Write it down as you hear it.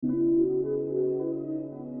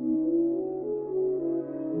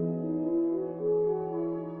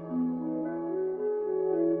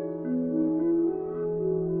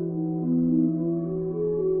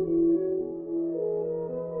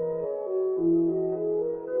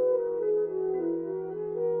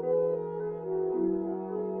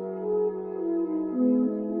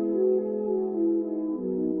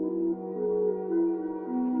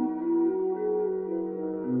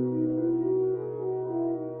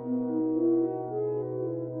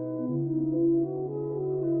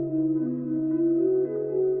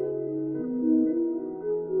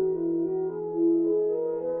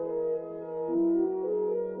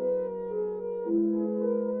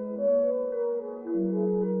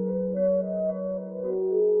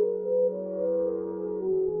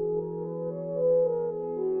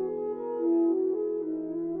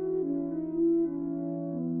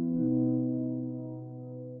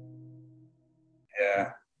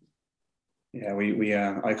Yeah,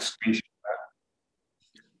 I screenshot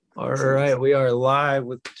All that. right, we are live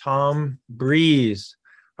with Tom Breeze.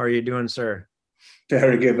 How are you doing, sir?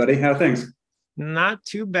 Very good, buddy. How are things? Not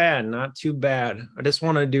too bad, not too bad. I just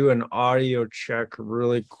want to do an audio check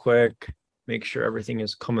really quick, make sure everything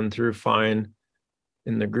is coming through fine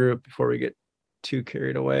in the group before we get too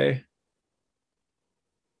carried away.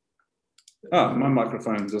 Oh, my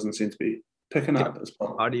microphone doesn't seem to be picking Yeah, up as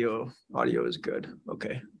well. audio is good.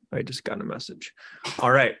 Okay, I just got a message.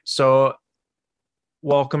 All right, so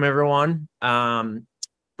welcome everyone.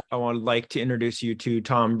 I would like to introduce you to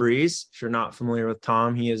Tom Breeze. If you're not familiar with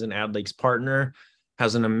Tom, he is an AdLeaks partner,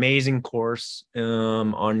 has an amazing course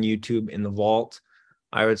on YouTube in the vault.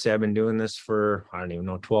 I would say I've been doing this for, I don't even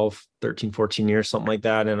know, 12, 13, 14 years, something like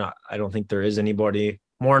that. And I don't think there is anybody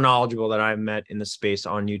more knowledgeable that I've met in the space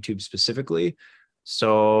on YouTube specifically.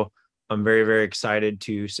 So I'm very, very excited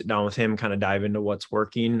to sit down with him, kind of dive into what's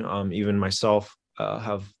working. Even myself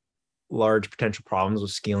have large potential problems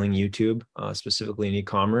with scaling YouTube, specifically in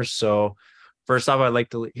e-commerce. So first off, I'd like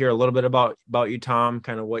to hear a little bit about you, Tom,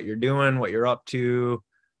 kind of what you're doing, what you're up to,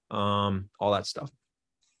 all that stuff.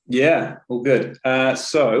 Yeah, all good. Yeah,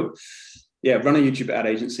 run a YouTube ad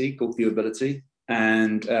agency called Viewability,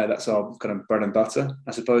 and that's our kind of bread and butter,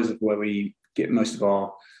 I suppose, of where we get most of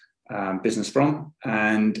our business from.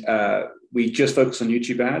 And we just focus on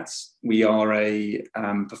YouTube ads. We are a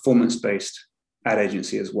performance-based ad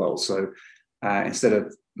agency as well. So instead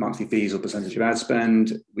of monthly fees or percentage of ad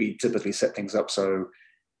spend, we typically set things up so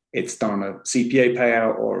it's done on a CPA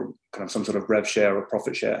payout or kind of some sort of rev share or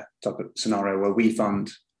profit share type of scenario where we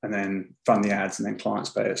fund and then fund the ads and then clients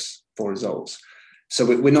pay us for results. So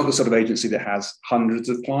we're not the sort of agency that has hundreds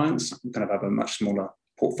of clients. We kind of have a much smaller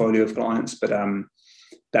portfolio of clients, but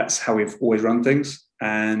that's how we've always run things.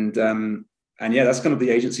 And yeah, that's kind of the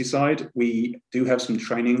agency side. We do have some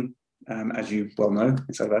training, as you well know,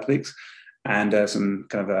 inside of AdLeaks, and some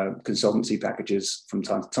kind of consultancy packages from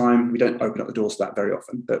time to time. We don't open up the doors to that very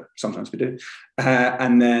often, but sometimes we do.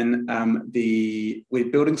 And then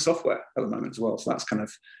we're building software at the moment as well. So that's kind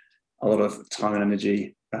of a lot of time and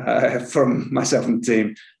energy from myself and the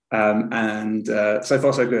team. And so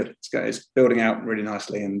far, so good. It's building out really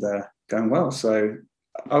nicely and going well. So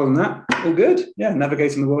other than that, all good. Yeah,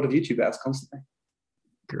 navigating the world of YouTube ads constantly.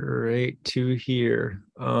 Great to hear.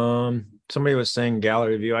 Somebody was saying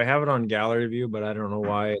gallery view. I have it on gallery view, but I don't know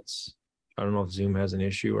why I don't know if Zoom has an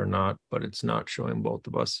issue or not, but it's not showing both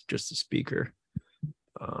of us, just the speaker.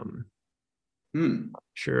 Not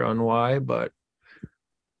sure on why, but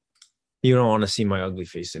you don't want to see my ugly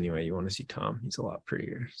face anyway. You want to see Tom. He's a lot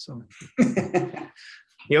prettier. So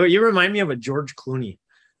you remind me of a George Clooney.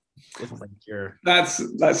 Like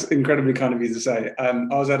That's incredibly kind of you to say. I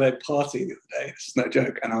was at a party the other day. This is no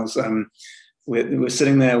joke, and I was we're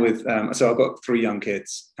sitting there with so I've got three young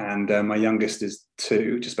kids, and my youngest is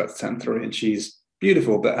 2, just about to turn 3, and she's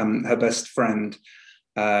beautiful. But her best friend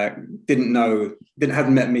hadn't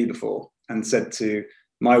met me before, and said to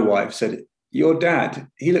my wife, said, "Your dad,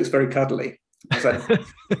 he looks very cuddly." I was like,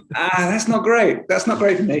 that's not great. That's not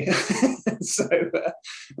great for me. So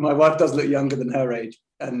my wife does look younger than her age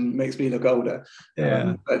and makes me look older.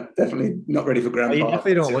 Yeah. But definitely not ready for grandpa. You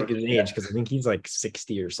definitely don't look his age because I think he's like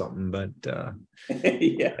 60 or something. But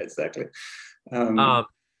yeah, exactly.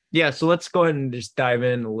 Yeah, so let's go ahead and just dive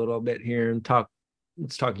in a little bit here and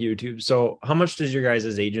let's talk YouTube. So how much does your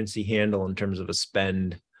guys' agency handle in terms of a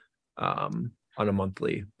spend on a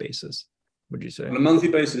monthly basis, would you say? On a monthly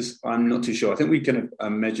basis, I'm not too sure. I think we kind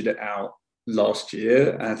of measured it out last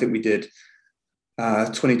year, and I think we did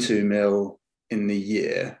 22 mil in the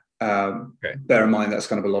year. Okay. Bear in mind that's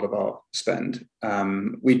kind of a lot of our spend.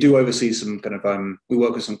 We do oversee some kind of we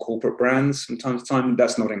work with some corporate brands from time to time.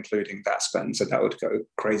 That's not including that spend, so that would go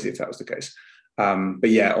crazy if that was the case. But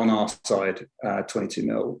yeah, on our side, 22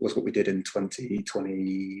 mil was what we did in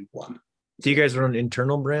 2021. Do you guys run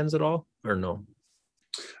internal brands at all, or no?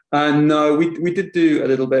 No, we did do a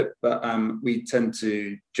little bit, but we tend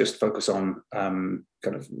to just focus on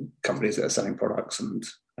kind of companies that are selling products and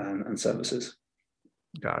services.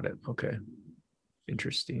 Got it. Okay.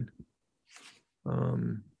 Interesting.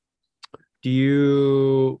 Do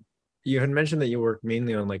you had mentioned that you work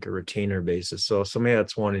mainly on like a retainer basis. So somebody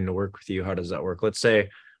that's wanting to work with you, how does that work? Let's say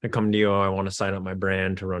I come to you, I want to sign up my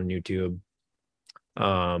brand to run YouTube.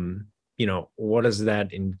 What does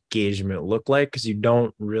that engagement look like? Because you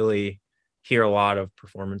don't really hear a lot of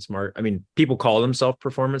people call themselves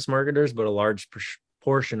performance marketers, but a large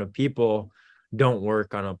portion of people don't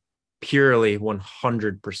work on a purely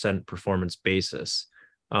 100% performance basis.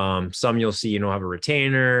 Some you'll see, have a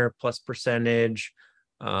retainer plus percentage.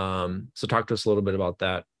 So talk to us a little bit about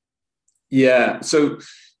that. Yeah. So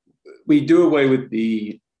we do away with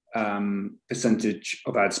the percentage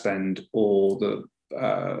of ad spend or the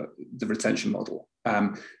retention model.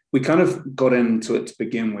 We kind of got into it to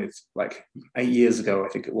begin with, like 8 years ago, I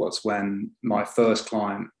think it was, when my first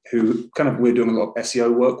client, who kind of we're doing a lot of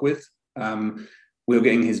SEO work with, we were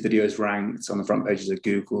getting his videos ranked on the front pages of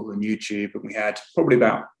Google and YouTube, and we had probably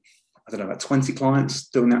about, I don't know, about 20 clients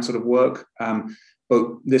doing that sort of work. But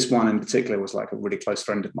this one in particular was like a really close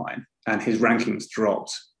friend of mine, and his rankings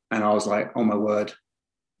dropped. And I was like, oh my word,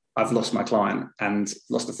 I've lost my client and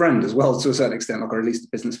lost a friend as well, to a certain extent, like, or at least a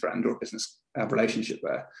business friend or a business relationship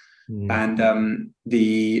there. And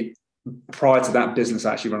the prior to that business,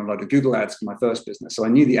 I actually ran a load of Google ads for my first business. So I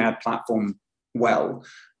knew the ad platform well,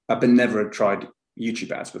 but never had tried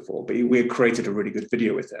YouTube ads before. But we had created a really good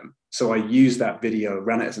video with him. So I used that video,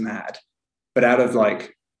 ran it as an ad, but out of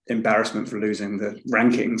like embarrassment for losing the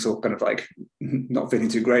rankings or kind of like not feeling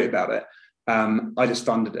too great about it, I just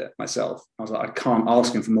funded it myself. I was like, I can't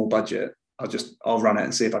ask him for more budget. I'll run it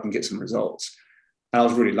and see if I can get some results. And I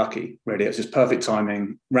was really lucky, really. It was just perfect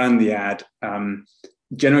timing, ran the ad,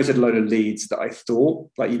 generated a load of leads that I thought,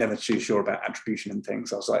 like, you're never too sure about attribution and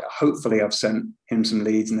things. I was like, hopefully I've sent him some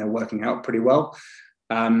leads and they're working out pretty well.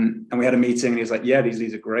 And we had a meeting and he was like, yeah, these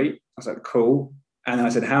leads are great. I was like, cool. And I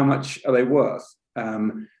said, how much are they worth?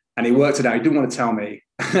 And he worked it out. He didn't want to tell me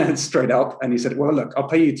straight up. And he said, well, look, I'll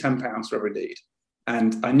pay you £10 for every lead.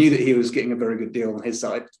 And I knew that he was getting a very good deal on his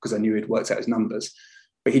side because I knew he'd worked out his numbers,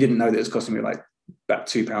 but he didn't know that it was costing me like about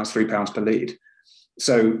 £2, £3 per lead.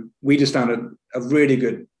 So we just found a really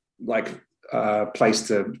good place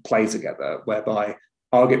to play together, whereby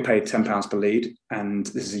I'll get paid £10 per lead, and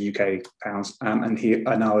this is a UK pounds, and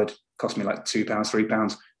I know it cost me like £2,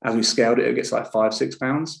 £3. As we scaled it, it gets like £5,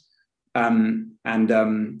 £6.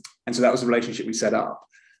 And so that was the relationship we set up.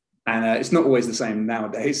 And it's not always the same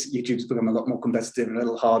nowadays. YouTube's become a lot more competitive and a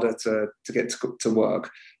little harder to get to work.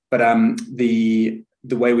 But the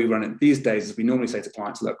way we run it these days is we normally say to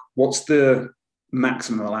clients, look, what's the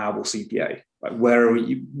maximum allowable CPA? Like, where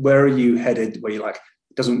are you headed where you're like,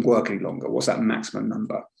 it doesn't work any longer? What's that maximum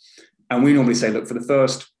number? And we normally say, look, for the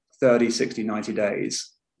first 30, 60, 90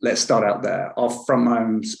 days, let's start out there. I'll front my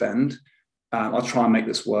own spend. I'll try and make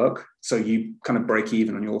this work. So you kind of break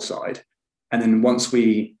even on your side. And then once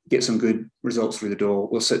we get some good results through the door,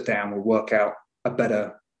 we'll sit down, we'll work out a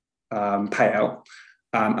better payout,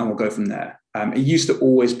 and we'll go from there. It used to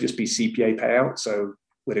always just be CPA payout. So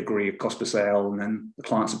we'd agree a cost per sale, and then the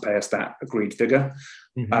clients would pay us that agreed figure.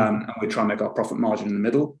 And we'd try and make our profit margin in the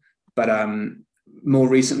middle. But more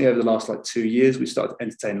recently, over the last 2 years, we've started to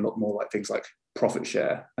entertain a lot more like things like profit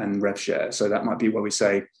share and rev share. So that might be where we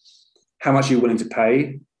say, how much are you willing to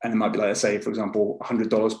pay? And it might be like, let's say, for example,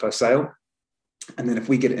 $100 per sale. And then if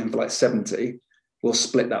we get it in for 70, we'll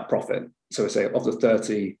split that profit. So we say of the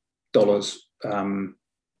 $30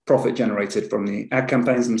 profit generated from the ad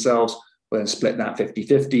campaigns themselves, we'll then split that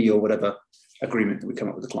 50-50 or whatever agreement that we come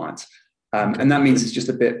up with the clients. And that means it's just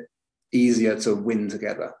a bit easier to win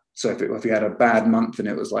together. So if we had a bad month and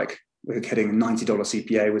it was like we were getting a $90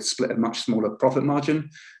 CPA, we'd split a much smaller profit margin.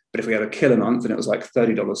 But if we had a killer month and it was like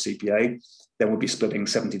 $30 CPA, then we'll be splitting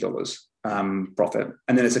 $70 profit.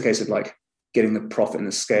 And then it's a case of getting the profit and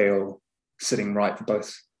the scale sitting right for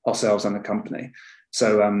both ourselves and the company.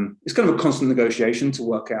 So it's kind of a constant negotiation to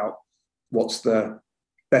work out what's the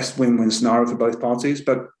best win-win scenario for both parties.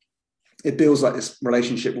 But it feels like this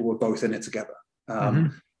relationship where we're both in it together.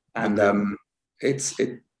 And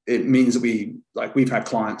it means that we've had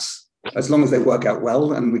clients, as long as they work out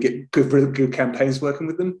well and we get good campaigns working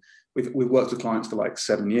with them, we've worked with clients for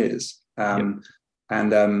 7 years. And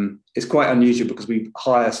it's quite unusual because we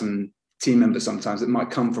hire some team members sometimes that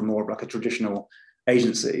might come from more of a traditional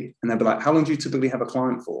agency, and they'll be like, how long do you typically have a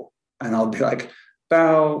client for? And I'll be like,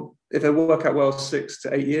 about, if they work out well, 6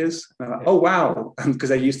 to 8 years. And they're like, oh wow, because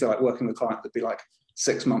they're used to working with a client that'd be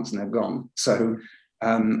 6 months and they're gone. So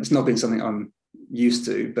it's not been something I'm used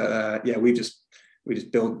to, but we just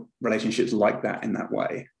build relationships like that in that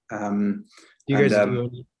way. Do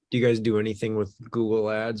you guys do anything with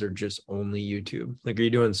Google ads or just only YouTube? Are you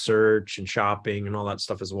doing search and shopping and all that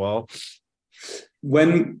stuff as well?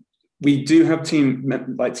 When we do have team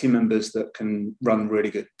members that can run really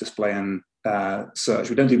good display and search,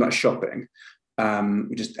 we don't do much shopping.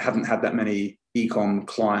 We just haven't had that many e-com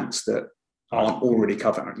clients that aren't already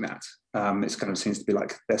covering that. It kind of seems to be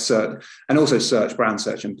their search, and also search, brand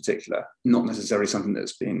search in particular, not necessarily something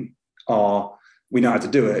that's been we know how to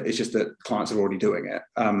do it. It's just that clients are already doing it.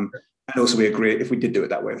 And also we agree, if we did do it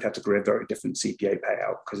that way, we'd have to agree a very different CPA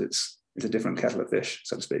payout because it's a different kettle of fish,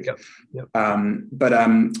 so to speak. Yep. Yep.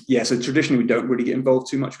 Yeah, so traditionally we don't really get involved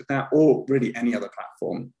too much with that, or really any other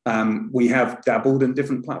platform. We have dabbled in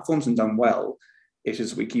different platforms and done well. It's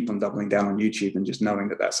just we keep on doubling down on YouTube and just knowing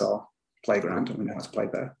that that's our playground and we know how to play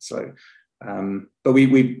there. So, but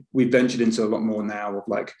we've ventured into a lot more now of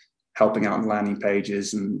like helping out on landing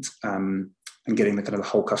pages and getting the kind of the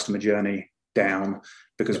whole customer journey down,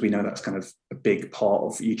 because we know that's kind of a big part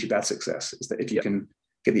of YouTube ad success, is that if you can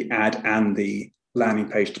get the ad and the landing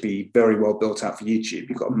page to be very well built out for YouTube,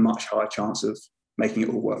 you've got a much higher chance of making it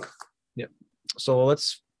all work. Yeah. So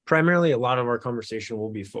let's primarily, a lot of our conversation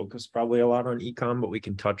will be focused probably a lot on ecom, but we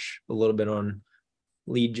can touch a little bit on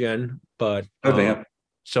lead gen. But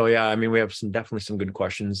so yeah, I mean, we have definitely some good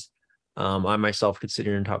questions. I myself could sit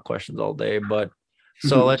here and talk questions all day, but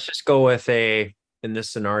so let's just go with in this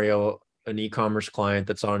scenario, an e-commerce client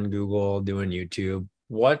that's on Google doing YouTube.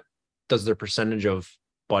 What does their percentage of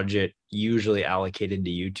budget usually allocated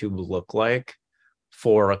to YouTube look like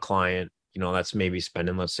for a client, that's maybe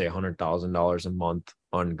spending, let's say $100,000 a month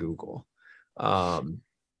on Google?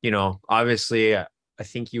 Obviously I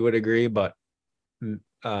think you would agree, but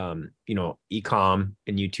e-com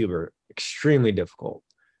and YouTube are extremely difficult.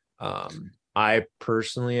 I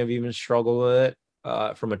personally have even struggled with it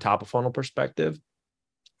from a top of funnel perspective.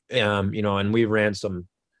 And we ran some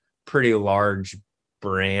pretty large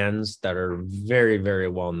brands that are very, very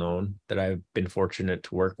well known that I've been fortunate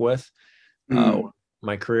to work with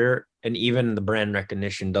my career. And even the brand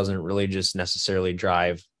recognition doesn't really just necessarily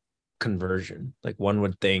drive conversion. Like one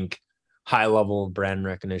would think high level brand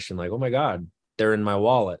recognition, like, oh my God, they're in my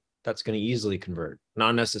wallet, that's going to easily convert.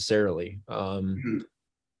 Not necessarily.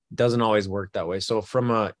 Doesn't always work that way. So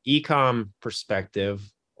from a e-com perspective,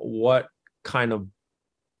 what kind of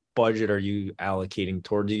budget are you allocating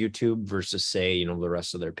towards YouTube versus, say, the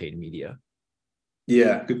rest of their paid media?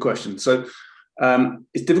 Yeah, good question. So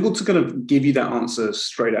it's difficult to kind of give you that answer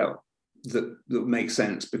straight out that makes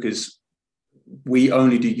sense, because we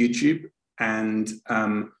only do YouTube and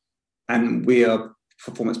we are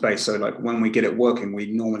performance based. So like when we get it working,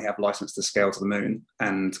 we normally have license to scale to the moon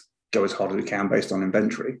and go as hard as we can based on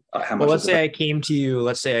inventory. Let's say I came to you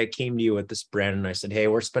with this brand and I said, hey,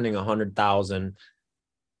 we're spending $100,000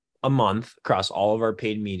 a month across all of our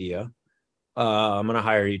paid media. I'm going to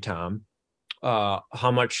hire you, Tom.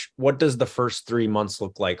 What does the first 3 months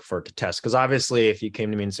look like for it to test? Because obviously if you came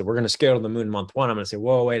to me and said, we're going to scale to the moon month one, I'm going to say,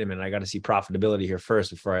 whoa, wait a minute. I got to see profitability here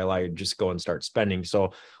first before I allow you to just go and start spending.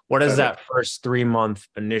 So what does that first 3 month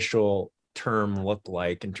initial term look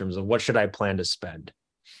like in terms of what should I plan to spend?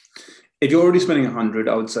 If you're already spending 100,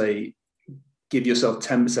 I would say give yourself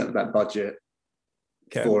 10% of that budget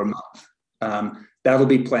for a month. That'll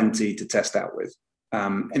be plenty to test out with,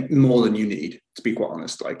 and more than you need, to be quite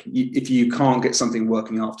honest. Like if you can't get something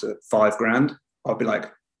working after $5,000, I'll be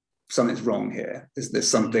like, something's wrong here. There's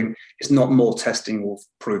something. It's not more testing will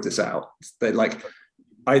prove this out.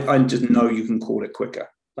 I just know you can call it quicker.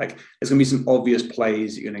 Like there's gonna be some obvious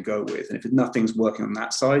plays you're gonna go with, and if nothing's working on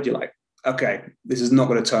that side, you're like, okay, this is not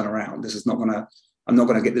going to turn around. I'm not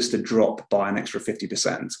going to get this to drop by an extra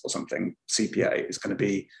 50% or something. CPA is going to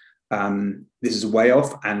be, this is way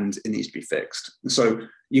off and it needs to be fixed. So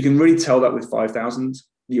you can really tell that with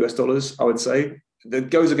 $5,000 I would say.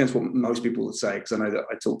 That goes against what most people would say, because I know that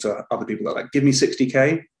I talk to other people that are like, give me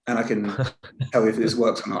 60K and I can tell you if this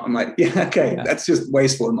works or not. I'm like, yeah, okay, that's just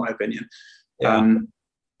wasteful in my opinion. Yeah.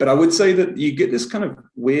 But I would say that you get this kind of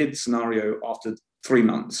weird scenario after 3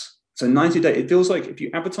 months. So 90 days, it feels like if you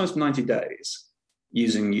advertise for 90 days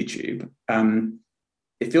using YouTube,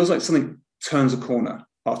 it feels like something turns a corner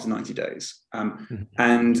after 90 days.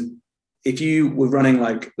 And if you were running,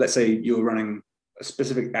 like, let's say you were running a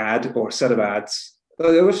specific ad or a set of ads,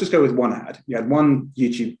 let's just go with one ad. You had one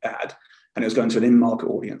YouTube ad and it was going to an in-market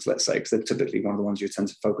audience, let's say, because they're typically one of the ones you tend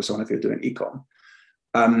to focus on if you're doing e-com.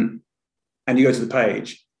 And you go to the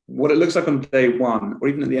page, what it looks like on day one, or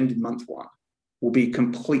even at the end of month one, will be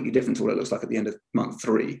completely different to what it looks like at the end of month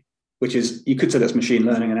 3, which is, you could say that's machine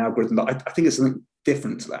learning and algorithm, but I think it's something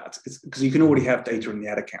different to that. It's because you can already have data in the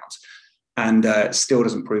ad account and it still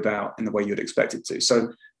doesn't prove out in the way you'd expect it to.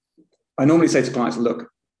 So I normally say to clients, look,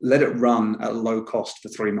 let it run at low cost for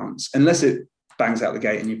 3 months, unless it bangs out the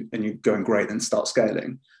gate and you're going great, then start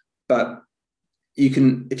scaling. But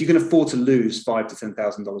if you can afford to lose $5,000 to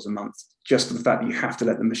 $10,000 a month just for the fact that you have to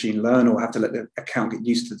let the machine learn or have to let the account get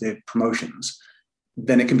used to the promotions,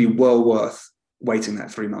 then it can be well worth waiting that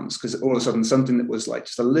 3 months, because all of a sudden something that was like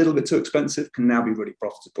just a little bit too expensive can now be really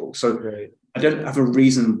profitable. So I don't have a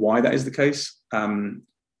reason why that is the case,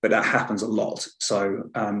 but that happens a lot. So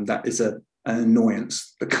that is an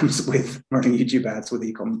annoyance that comes with running YouTube ads with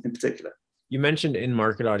ecom in particular. You mentioned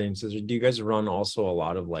in-market audiences. Do you guys run also a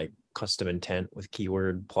lot of like custom intent with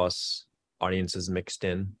keyword plus audiences mixed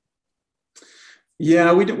in?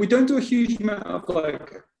 Yeah, we don't do a huge amount of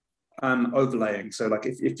like overlaying. So like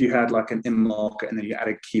if you had like an in-market and then you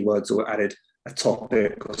added keywords or added a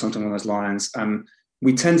topic or something along those lines,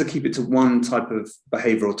 we tend to keep it to one type of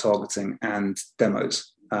behavioral targeting and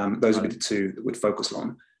demos. Those would be the two that we'd focus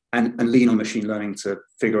on, and lean on machine learning to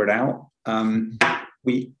figure it out.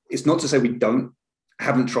 It's not to say we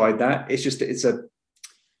haven't tried that. It's just that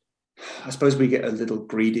I suppose we get a little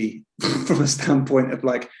greedy from a standpoint of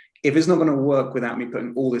like, if it's not going to work without me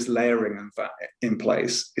putting all this layering in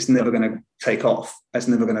place, it's never going to take off. It's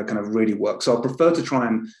never going to kind of really work. So I prefer to try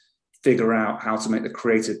and figure out how to make the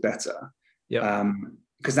creative better. Yeah.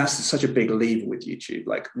 Because that's such a big lever with YouTube.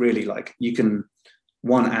 Like really, like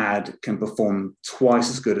one ad can perform twice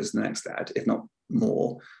as good as the next ad, if not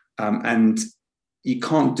more. And you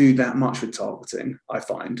can't do that much with targeting, I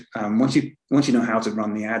find. Once you know how to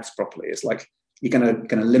run the ads properly, it's like you're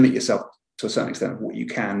gonna limit yourself to a certain extent of what you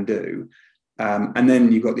can do. And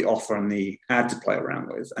then you've got the offer and the ad to play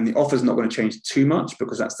around with. And the offer is not going to change too much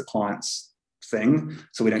because that's the client's thing.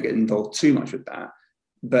 So we don't get involved too much with that.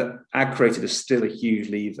 But ad creative is still a huge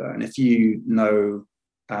lever. And if you know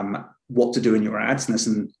what to do in your ads, and there's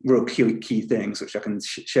some real key things which I can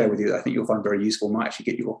share with you that I think you'll find very useful, might actually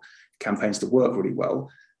get your campaigns to work really well.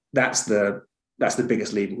 That's the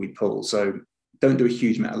biggest lever we pull. So don't do a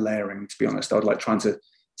huge amount of layering, to be honest. I would like trying to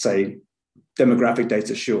say demographic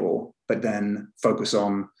data, sure, but then focus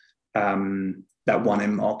on that one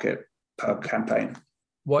in market per campaign.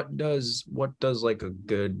 What does like a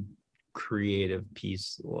good creative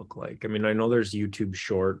piece look like? I mean, I know there's YouTube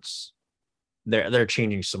shorts. They're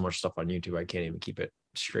changing so much stuff on YouTube. I can't even keep it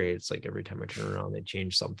straight. It's like every time I turn around, they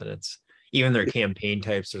change something. It's even their campaign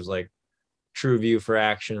types. There's like True View for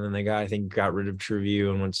action, and they got rid of True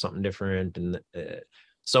View and went something different. And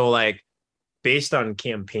so like based on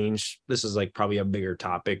campaigns, this is like probably a bigger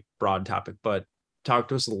topic, broad topic, but talk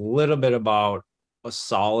to us a little bit about a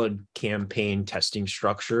solid campaign testing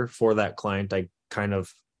structure for that client I kind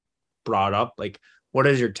of brought up. Like, what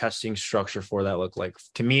does your testing structure for that look like?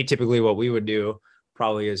 To me, typically what we would do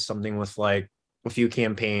probably is something with like a few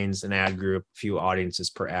campaigns, an ad group, a few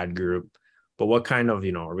audiences per ad group. But what kind of,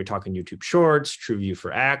 are we talking YouTube Shorts, True View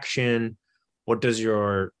for action? What does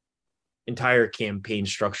your entire campaign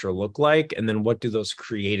structure look like? And then what do those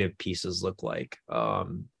creative pieces look like?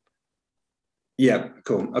 Yeah,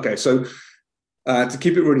 cool. Okay, so to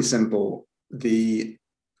keep it really simple, the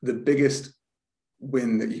biggest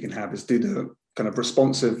win that you can have is do the kind of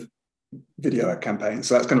responsive video ad campaign.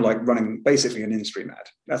 So that's kind of like running basically an in-stream ad.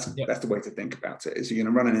 That's the way to think about it. Is you're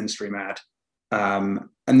going to run an in-stream ad, and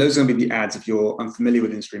those are going to be the ads. If you're unfamiliar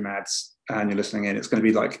with in-stream ads and you're listening in, it's going to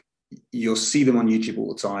be like you'll see them on YouTube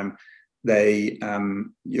all the time.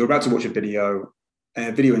 You're about to watch a video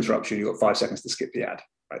interrupts you. You've got 5 seconds to skip the ad.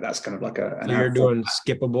 Right, that's kind of like an. So you're doing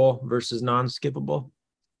skippable versus non-skippable.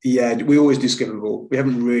 Yeah, we always do skippable. We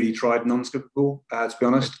haven't really tried non-skippable, to be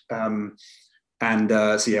honest.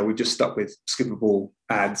 So yeah, we've just stuck with skippable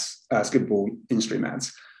ads, skippable in-stream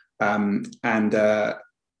ads. I mean,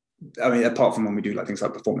 apart from when we do like things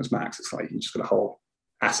like Performance Max, it's like you just got a whole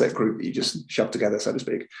asset group that you just shove together, so to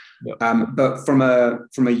speak. Yep. But from a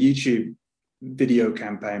YouTube video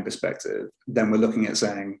campaign perspective, then we're looking at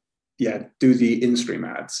saying, yeah, do the in-stream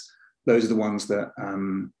ads. Those are the ones that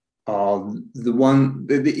are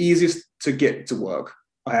the easiest to get to work.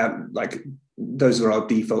 I have like those are our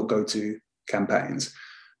default go-to campaigns.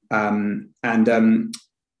 So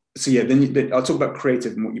yeah, then I'll talk about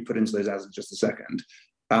creative and what you put into those ads in just a second.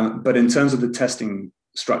 But in terms of the testing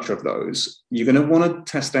structure of those, you're going to want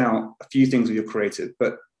to test out a few things with your creative,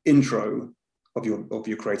 but intro of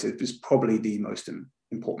your creative is probably the most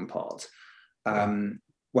important part.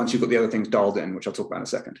 Once you've got the other things dialed in, which I'll talk about in a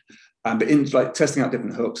second. But in like testing out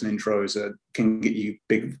different hooks and intros can get you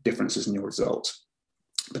big differences in your results.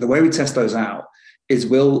 But the way we test those out is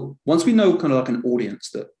once we know kind of like an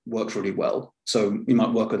audience that works really well. So we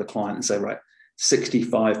might work with a client and say, right,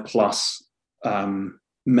 65 plus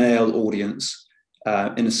male audience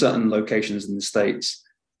in certain locations in the States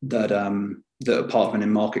that are part of an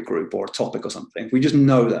in-market group or a topic or something. We just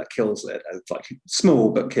know that kills it. It's like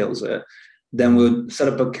small, but kills it. Then we'll set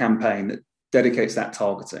up a campaign that dedicates that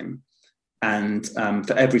targeting. And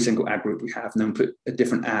for every single ad group we have, and then put a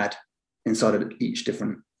different ad inside of each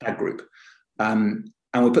different ad group. And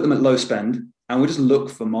we'll put them at low spend, and we'll just look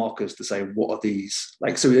for markers to say, what are these?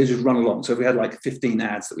 Like, so they just run along. So if we had like 15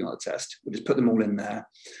 ads that we want to test, we'll just put them all in there.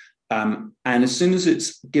 And as soon as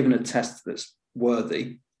it's given a test that's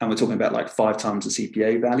worthy, and we're talking about like 5 times the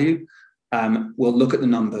CPA value, we'll look at the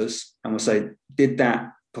numbers and we'll say, did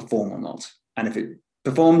that perform or not? And if it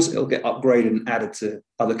performs, it'll get upgraded and added to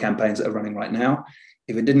other campaigns that are running right now.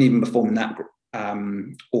 If it didn't even perform in that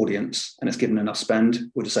audience and it's given enough spend,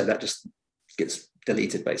 we'll just say that just gets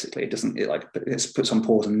deleted. Basically, it's puts on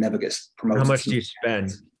pause and never gets promoted. How much do you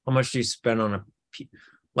spend? How much do you spend on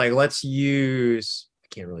let's use, I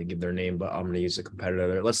can't really give their name, but I'm going to use a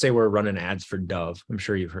competitor. Let's say we're running ads for Dove. I'm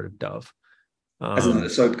sure you've heard of Dove. As in the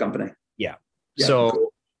soap company. Yeah. So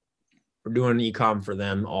cool. We're doing e-com for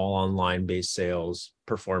them, all online based sales,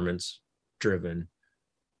 performance driven.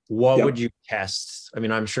 What would you test? I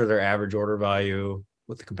mean, I'm sure their average order value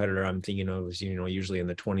with the competitor I'm thinking of is, usually in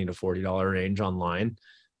the $20 to $40 range online.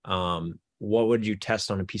 What would you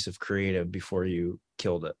test on a piece of creative before you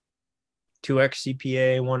killed it? 2x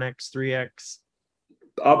CPA, 1x, 3x?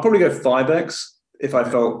 I'll probably go 5x if I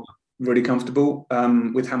felt really comfortable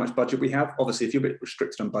with how much budget we have. Obviously, if you're a bit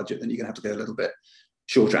restricted on budget, then you're going to have to go a little bit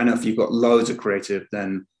shorter. I know if you've got loads of creative,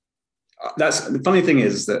 then that's the funny thing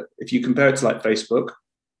is that if you compare it to like Facebook,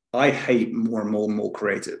 I hate more and more and more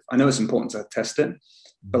creative. I know it's important to test it,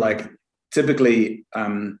 but like typically,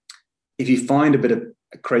 if you find a bit of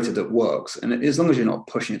creative that works, and as long as you're not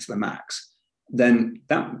pushing it to the max, then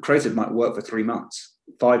that creative might work for 3 months,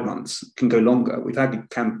 5 months, can go longer. We've had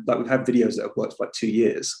videos that have worked for like 2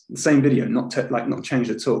 years, the same video, not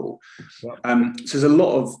changed at all. Yep. So there's a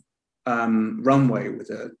lot of runway with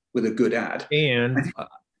a good ad. And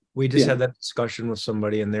we just had that discussion with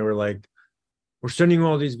somebody, and they were like, we're sending you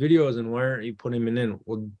all these videos and why aren't you putting them in?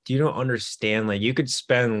 Well, do you don't understand? Like, you could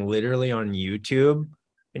spend literally on YouTube,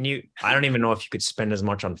 and I don't even know if you could spend as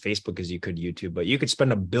much on Facebook as you could YouTube, but you could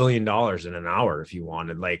spend $1 billion in an hour if you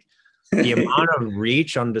wanted. Like, the amount of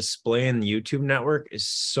reach on display in the YouTube network is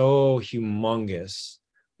so humongous.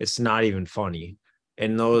 It's not even funny.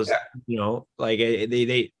 And those,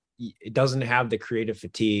 it doesn't have the creative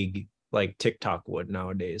fatigue like TikTok would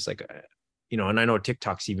nowadays. Like, and I know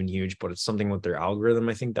TikTok's even huge, but it's something with their algorithm,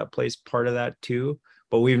 I think, that plays part of that too.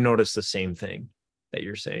 But we've noticed the same thing that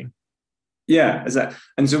you're saying. Yeah, exactly.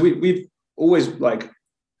 And so we've always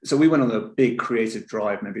we went on a big creative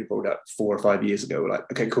drive, maybe about 4 or 5 years ago. We're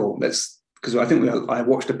like, okay, cool, because I think I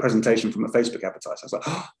watched a presentation from a Facebook advertiser. I was like,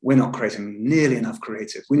 we're not creating nearly enough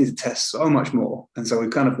creative. We need to test so much more. And so we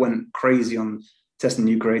kind of went crazy on testing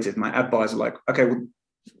new creative. My ad buyers are like, okay,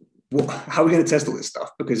 well, how are we going to test all this stuff?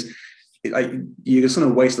 Because you're just going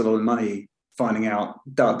to waste a lot of money finding out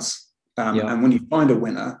duds. And when you find a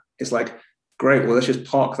winner, it's like, great, well, let's just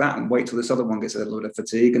park that and wait till this other one gets a little bit of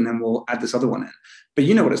fatigue, and then we'll add this other one in. But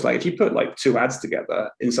you know what it's like. If you put like 2 ads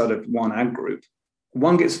together inside of one ad group,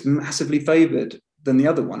 one gets massively favored than the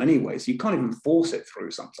other one anyway. So you can't even force it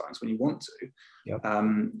through sometimes when you want to. Yep.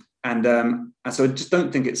 And so I just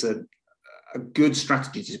don't think it's a good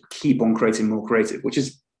strategy to keep on creating more creative, which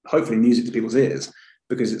is hopefully music to people's ears,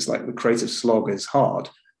 because it's like the creative slog is hard.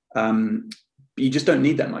 But you just don't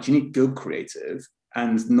need that much. You need good creative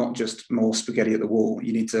and not just more spaghetti at the wall.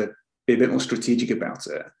 You need to be a bit more strategic about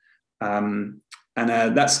it.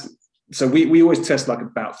 So we always test like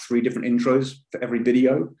about 3 different intros for every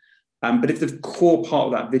video. But if the core part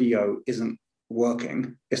of that video isn't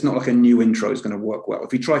working, it's not like a new intro is going to work well.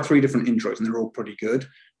 If you try 3 different intros and they're all pretty good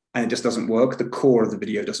and it just doesn't work, the core of the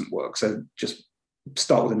video doesn't work. So just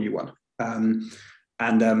start with a new one.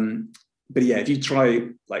 But yeah, if you try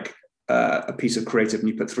like a piece of creative and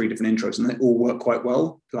you put 3 different intros and they all work quite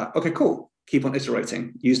well, like, okay, cool, keep on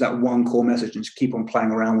iterating, use that one core message and just keep on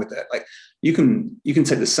playing around with it. Like you can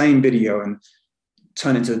take the same video and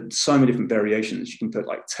turn it into so many different variations. You can put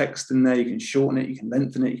like text in there, you can shorten it, you can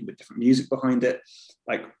lengthen it, you can put different music behind it.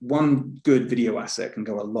 Like one good video asset can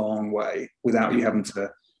go a long way without you having to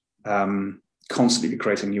constantly be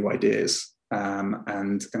creating new ideas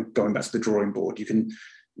and going back to the drawing board.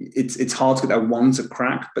 It's hard to get that one to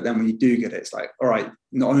crack, but then when you do get it, it's like, all right,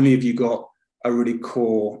 not only have you got a really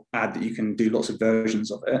core ad that you can do lots of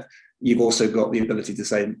versions of it, you've also got the ability to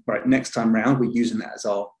say, right, next time round, we're using that as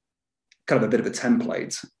our kind of a bit of a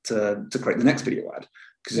template to create the next video ad.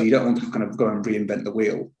 Because you don't want to kind of go and reinvent the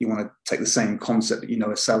wheel. You want to take the same concept that you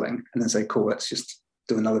know is selling and then say, cool, let's just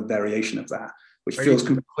do another variation of that, which feels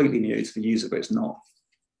completely new to the user, but it's not.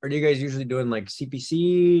 Are you guys usually doing like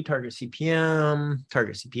CPC, target CPM,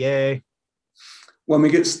 target CPA? When we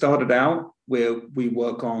get started out, we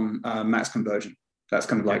work on max conversion. That's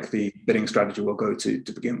kind of like the bidding strategy we'll go to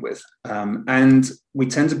begin with. And we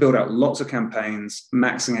tend to build out lots of campaigns,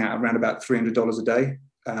 maxing out around about $300 a day.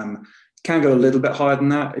 Can go a little bit higher than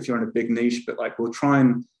that if you're in a big niche, but like we'll try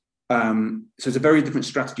and So it's a very different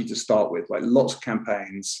strategy to start with, like lots of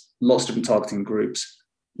campaigns, lots of different targeting groups,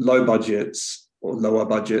 low budgets or lower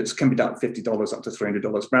budgets, can be down $50 up to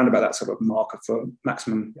 $300, round about that sort of marker for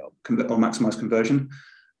maximum or maximized conversion.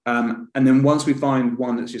 And then once we find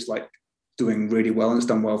one that's just like doing really well and it's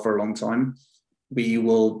done well for a long time, we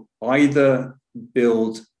will either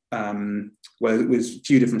build, with a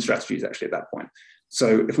few different strategies actually at that point.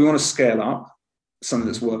 So if we want to scale up something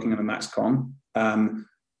that's working on a max con,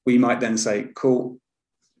 we might then say, cool,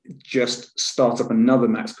 just start up another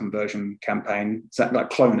max conversion campaign, so like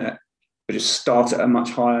clone it, but just start at a much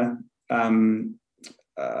higher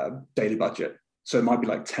daily budget. So it might be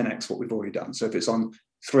like 10x what we've already done. So if it's on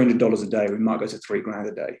 $300 a day, we might go to $3,000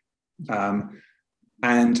 a day.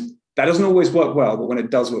 And that doesn't always work well, but when it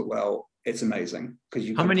does work well, it's amazing because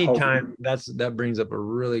you. How many times? That brings up a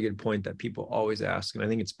really good point that people always ask, and I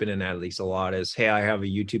think it's been in at least a lot. Is, hey, I have a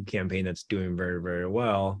YouTube campaign that's doing very, very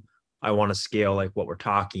well. I want to scale like what we're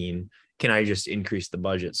talking. Can I just increase the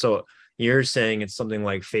budget? So you're saying it's something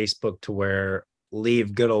like Facebook, to where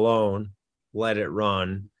leave good alone, let it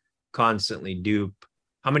run, constantly dupe.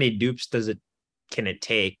 How many dupes can it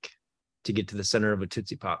take to get to the center of a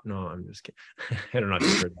Tootsie Pop? No, I'm just kidding. I don't know. I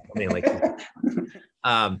just heard that. I mean, like,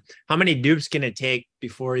 how many dupes can it take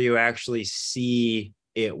before you actually see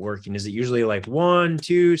it working? Is it usually like 1,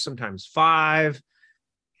 2, sometimes 5?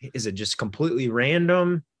 Is it just completely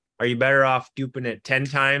random? Are you better off duping it 10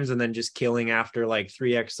 times and then just killing after like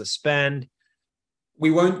 3x the spend? We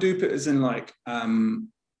won't dupe it as in like,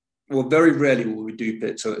 well, very rarely will we dupe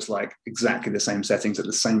it so it's like exactly the same settings at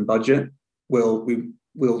the same budget.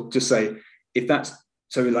 We'll just say, if that's,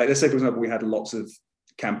 so like, let's say, for example, we had lots of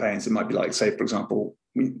campaigns. It might be like, say, for example,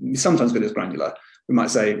 we sometimes go this granular. We might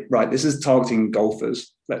say, right, this is targeting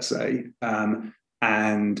golfers, let's say,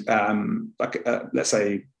 let's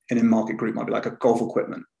say an in-market group might be like a golf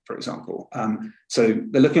equipment, for example. So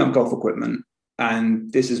they're looking up golf equipment,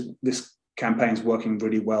 and this campaign is working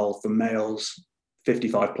really well for males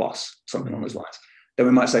 55 plus, something along those lines. Then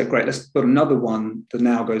we might say, great, let's put another one that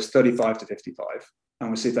now goes 35 to 55, and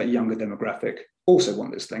we'll see if that younger demographic also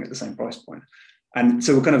want this thing at the same price point. And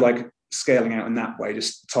so we're kind of like scaling out in that way,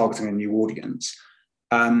 just targeting a new audience.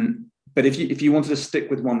 But if you wanted to stick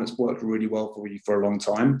with one that's worked really well for you for a long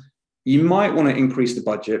time, you might want to increase the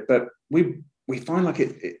budget. But we find like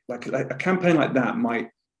like a campaign like that might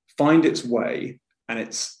find its way, and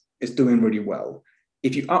it's doing really well.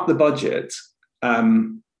 If you up the budget,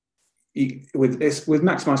 with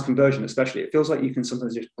maximized conversion especially, it feels like you can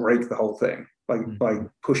sometimes just break the whole thing by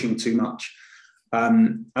pushing too much.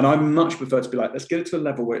 And I much prefer to be like, let's get it to a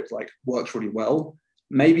level where it like works really well,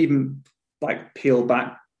 maybe even like peel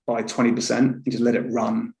back by 20% and just let it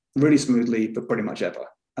run really smoothly for pretty much ever.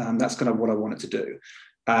 That's kind of what I want it to do.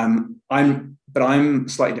 But I'm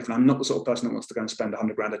slightly different. I'm not the sort of person that wants to go and spend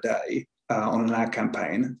 $100,000 a day on an ad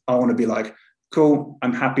campaign. I want to be like, cool,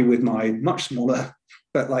 I'm happy with my much smaller,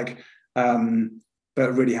 but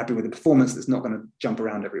really happy with the performance that's not going to jump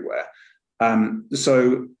around everywhere.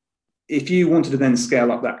 So if you wanted to then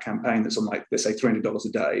scale up that campaign that's on like, let's say $300 a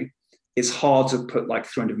day, it's hard to put like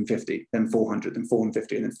 350, then 400, then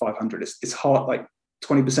 450, and then 500. It's hard, like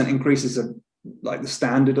 20% increases are like the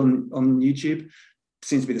standard on YouTube.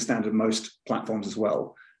 Seems to be the standard of most platforms as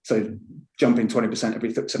well. So jumping 20%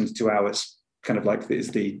 every 72 hours, kind of like there's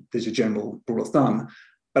a general rule of thumb.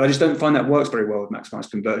 But I just don't find that works very well with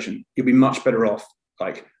maximized conversion. You'll be much better off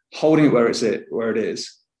like holding it where it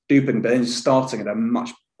is, duping, but then starting at a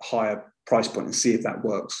much higher price point and see if that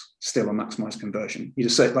works still on maximized conversion. You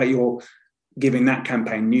just say like you're giving that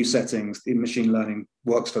campaign new settings, the machine learning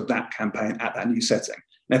works for that campaign at that new setting.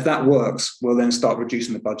 And if that works, we'll then start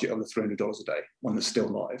reducing the budget on the $300 a day when they're still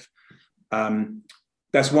live.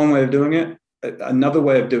 That's one way of doing it. Another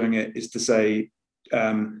way of doing it is to say,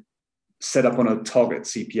 set up on a target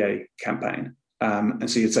CPA campaign. And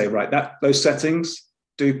so you'd say, right, those settings,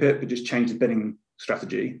 dupe it, but just change the bidding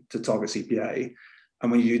strategy to target CPA.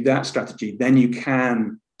 And when you do that strategy, then you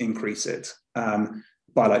can increase it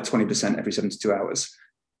by like 20% every 72 hours.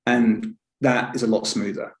 And that is a lot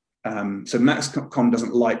smoother. So MaxCom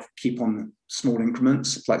doesn't like keep on small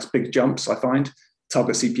increments. It likes big jumps, I find.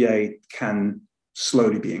 Target CPA can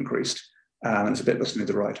slowly be increased. And it's a bit of a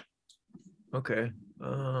smoother ride. Okay. Do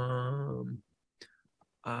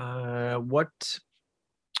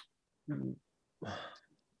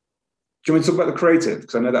you want me to talk about the creative?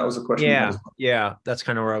 Because I know that was a question. Yeah, that's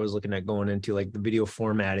kind of where I was looking at going into, like the video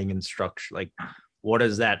formatting and structure. Like, what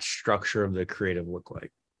does that structure of the creative look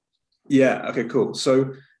like? Yeah. Okay. Cool.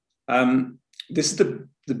 So this is the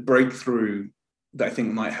breakthrough that I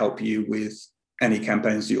think might help you with any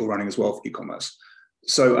campaigns that you're running as well for e-commerce.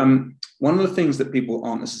 So one of the things that people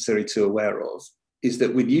aren't necessarily too aware of is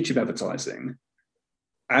that with YouTube advertising,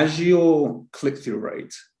 as your click-through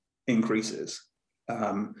rate increases,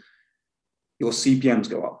 your CPMs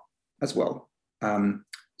go up as well.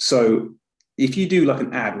 So if you do like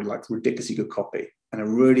an ad with like ridiculously good copy and a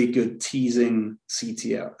really good teasing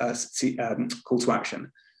CTL, call to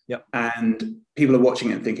action, yep, and people are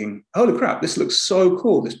watching it and thinking, holy crap, this looks so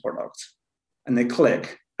cool, this product. And they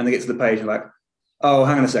click and they get to the page and like, oh,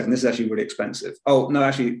 hang on a second, this is actually really expensive. Oh, no,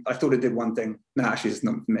 actually, I thought it did one thing. No, actually, it's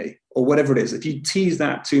not for me. Or whatever it is. If you tease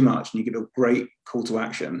that too much and you give a great call to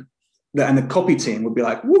action, and the copy team would be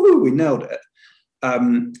like, woohoo, we nailed it.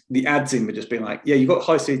 The ad team would just be like, yeah, you've got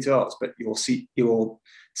high CTRs, but your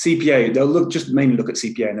CPA, they'll mainly look at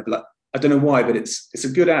CPA and they'll be like, I don't know why, but it's a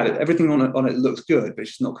good ad. Everything on it looks good, but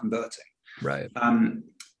it's just not converting. right.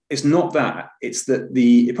 It's not that. It's that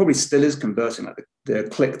it probably still is converting. Like the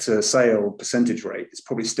click to sale percentage rate is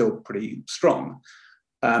probably still pretty strong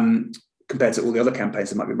compared to all the other campaigns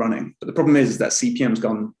that might be running. But the problem is that CPM's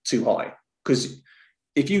gone too high, because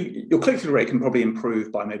if your click through rate can probably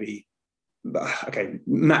improve by maybe, okay,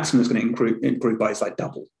 maximum is going to improve by like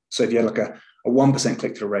double. So if you had like a 1%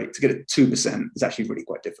 click through rate, to get it 2% is actually really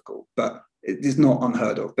quite difficult, but it is not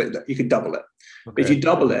unheard of. But you could double it. Okay. But if you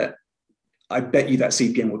double it, I bet you that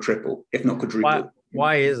CPM will triple, if not quadruple.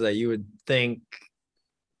 Why is that? You would think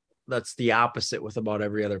that's the opposite with about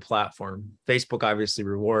every other platform. Facebook obviously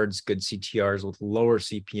rewards good CTRs with lower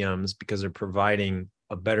CPMs because they're providing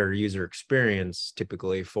a better user experience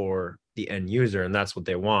typically for the end user, and that's what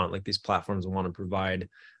they want. Like these platforms want to provide.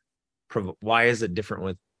 Why is it different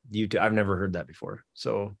with YouTube? I've never heard that before.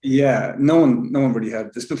 So yeah, no one really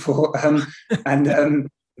heard this before. I've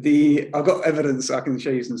got evidence. I can show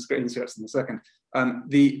you some screenshots in a second.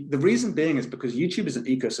 The reason being is because YouTube is an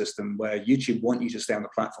ecosystem where YouTube want you to stay on the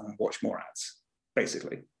platform and watch more ads.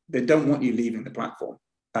 Basically, they don't want you leaving the platform.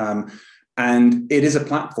 And it is a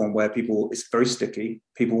platform where it's very sticky.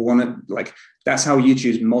 People want to, like, that's how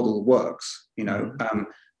YouTube's model works, you know. Mm-hmm.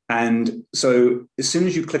 And so as soon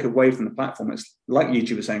as you click away from the platform, it's like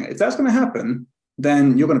YouTube is saying, if that's going to happen,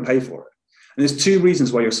 then you're going to pay for it. And there's two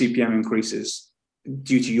reasons why your CPM increases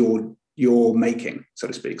due to your making, so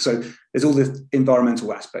to speak. So there's all the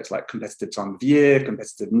environmental aspects like competitive time of year,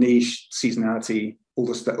 competitive niche, seasonality, all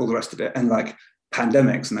the rest of it, and like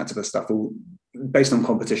pandemics and that sort of stuff, all based on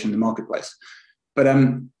competition in the marketplace. But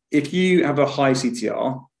if you have a high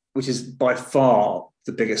CTR, which is by far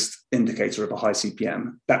the biggest indicator of a high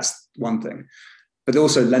CPM, that's one thing. But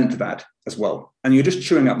also length of ad as well. And you're just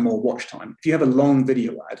chewing up more watch time. If you have a long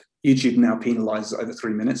video ad, YouTube now penalizes over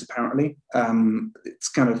 3 minutes, apparently. I think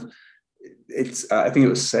it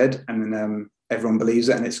was said, and then everyone believes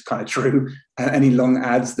it, and it's kind of true. Any long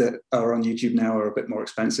ads that are on YouTube now are a bit more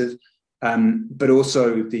expensive. But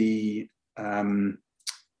also the reason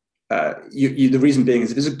being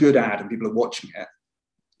is if it's a good ad and people are watching it,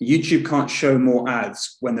 YouTube can't show more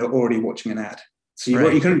ads when they're already watching an ad. So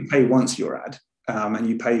you can only pay once your ad, and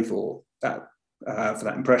you pay for that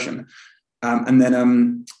impression, and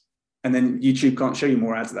then YouTube can't show you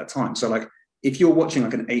more ads at that time. So like if you're watching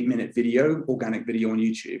like an 8-minute video, organic video on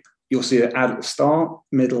YouTube, you'll see an ad at the start,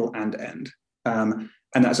 middle, and end, and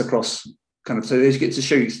that's across kind of. So they get to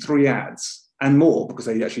show you 3 ads and more because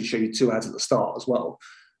they actually show you 2 ads at the start as well.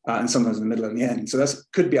 And sometimes in the middle and the end. So that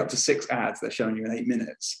could be up to 6 ads they're showing you in 8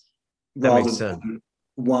 minutes, rather than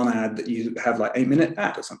one ad that you have like 8-minute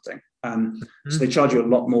ad or something. So they charge you a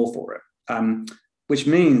lot more for it, which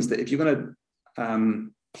means that if you're going to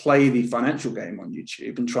play the financial game on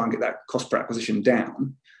YouTube and try and get that cost per acquisition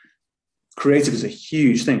down, creative is a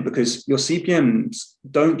huge thing because your CPMs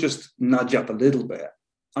don't just nudge up a little bit.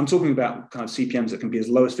 I'm talking about kind of CPMs that can be as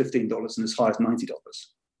low as $15 and as high as $90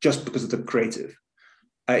 just because of the creative.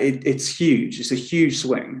 It's huge. It's a huge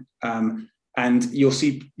swing, and your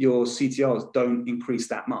CTRs don't increase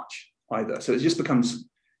that much either. So it just becomes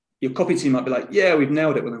your copy team might be like, yeah, we've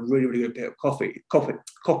nailed it with a really, really good bit of copy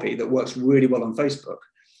that works really well on Facebook,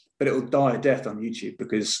 but it will die a death on YouTube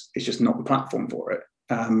because it's just not the platform for it.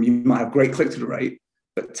 You might have great click-through rate,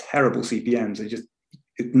 but terrible CPMs. It's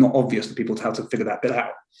not obvious to people how to figure that bit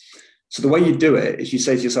out. So the way you do it is you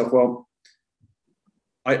say to yourself, well,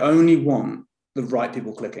 I only want the right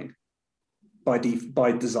people clicking by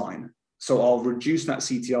design. So I'll reduce that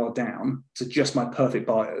CTR down to just my perfect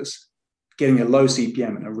buyers, getting a low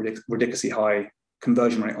CPM and a ridiculously high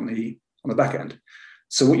conversion rate on the back end.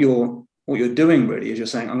 So what you're doing really is you're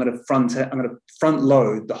saying I'm going to front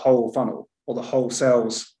load the whole funnel or the whole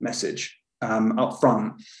sales message up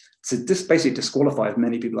front to basically disqualify as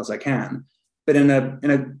many people as I can, but in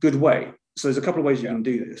a good way. So there's a couple of ways you can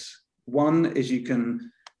do this. One is you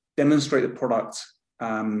can demonstrate the product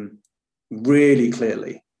really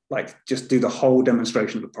clearly, like just do the whole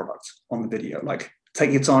demonstration of the product on the video, like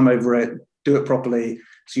take your time over it, do it properly,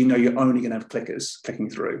 so you know you're only going to have clickers clicking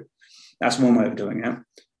through. That's one way of doing it.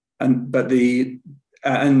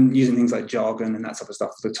 And using things like jargon and that type of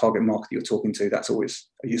stuff for the target market you're talking to, that's always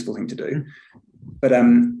a useful thing to do. But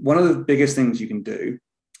one of the biggest things you can do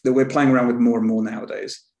that we're playing around with more and more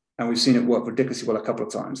nowadays, and we've seen it work ridiculously well a couple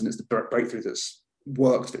of times, and it's the breakthrough that's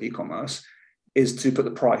worked for e-commerce, is to put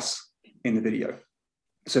the price in the video.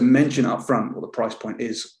 So mention up front what the price point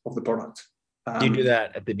is of the product. Do you do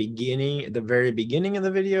that at the beginning, at the very beginning of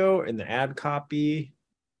the video, in the ad copy?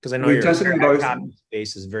 Because I know your ad copy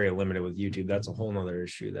space is very limited with YouTube. That's a whole nother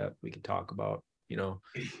issue that we could talk about, you know.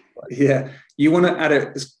 But. Yeah, you want to add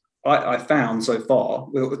it. I found so far,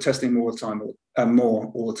 we're testing more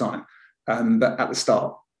all the time, but at the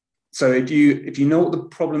start. So if you know what the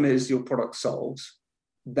problem is your product solves,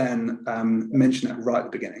 then mention it right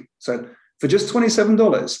at the beginning. So for just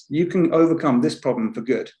 $27, you can overcome this problem for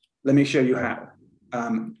good. Let me show you how.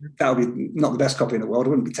 That would be not the best copy in the world. It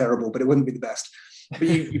wouldn't be terrible, but it wouldn't be the best. But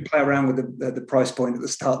you play around with the price point at the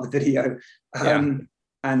start of the video. And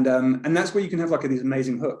that's where you can have like these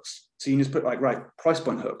amazing hooks. So you can just put like, right, price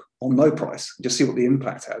point hook or no price, just see what the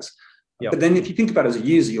impact has. Yep. But then if you think about it as a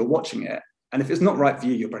user, you're watching it. And if it's not right for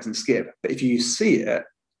you, you're pressing skip. But if you see it,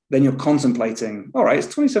 then you're contemplating, all right, it's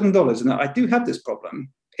 $27 and I do have this problem.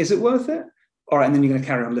 Is it worth it? All right, and then you're going to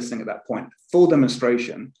carry on listening at that point. Full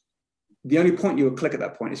demonstration. The only point you would click at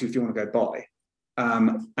that point is if you want to go buy.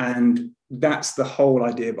 And that's the whole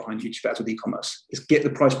idea behind YouTube ads with e-commerce, is get the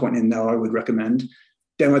price point in there. I would recommend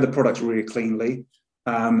demo the products really cleanly.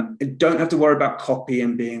 Don't have to worry about copy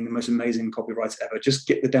and being the most amazing copywriter ever. Just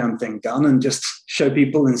get the damn thing done and just show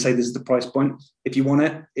people and say, this is the price point. If you want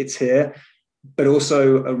it, it's here. But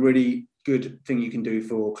also a really good thing you can do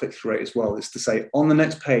for click-through rate as well is to say, on the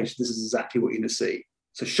next page, this is exactly what you're going to see.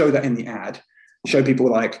 So show that in the ad. Show people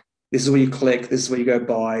like, this is where you click, this is where you go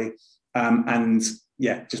buy. And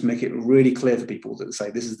yeah, just make it really clear for people that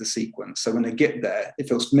say, this is the sequence. So when they get there, it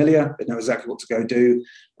feels familiar, they know exactly what to go do.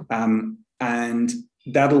 And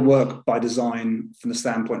that'll work by design from the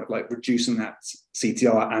standpoint of like reducing that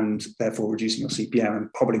CTR and therefore reducing your CPM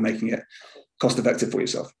and probably making it cost effective for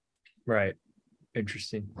yourself. Right.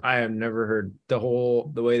 Interesting. I have never heard the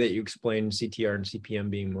way that you explain CTR and CPM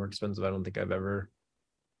being more expensive. I don't think I've ever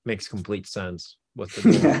makes complete sense. What's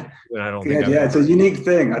the goal? I don't think it's a unique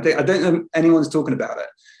thing. I don't know anyone's talking about it.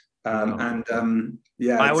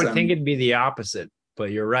 I would think it'd be the opposite,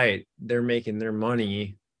 but you're right. They're making their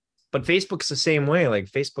money, but Facebook's the same way.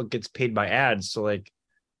 Like Facebook gets paid by ads, so like,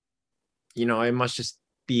 you know, it must just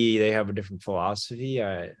be they have a different philosophy.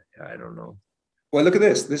 I don't know. Well, look at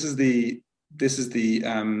this. This is the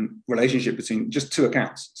relationship between just two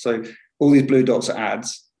accounts. So all these blue dots are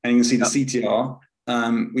ads, and you can see the CTR.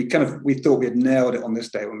 We thought we had nailed it on this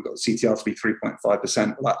day when we got CTR to be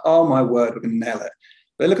 3.5%. Like, oh my word, we're gonna nail it.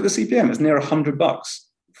 But look at the CPM, it's near $100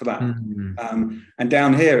 for that. Mm-hmm. And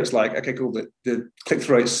down here, it's like, okay, cool. The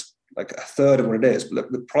click-through rate's like a third of what it is, but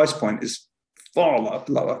look, the price point is far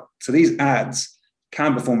lower. So these ads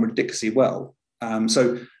can perform ridiculously well.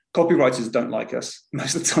 So copywriters don't like us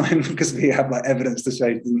most of the time because we have like evidence to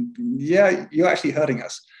show them, yeah, you're actually hurting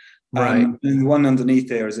us. Right. And the one underneath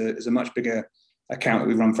there is a much bigger account that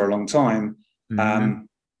we've run for a long time. Mm-hmm.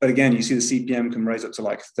 But again, you see the CPM can raise up to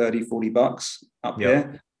like $30-$40 up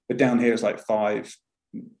here, but down here it's like $5,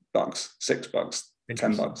 $6,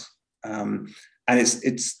 $10. And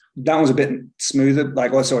it's that one's a bit smoother.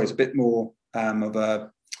 It's a bit more of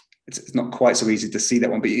a. It's not quite so easy to see that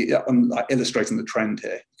one, but I'm like illustrating the trend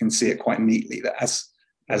here. You can see it quite neatly that as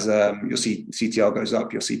your CTR goes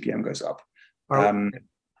up, your CPM goes up.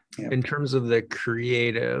 In terms of the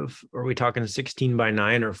creative, are we talking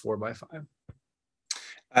 16:9 or 4:5?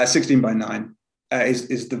 16:9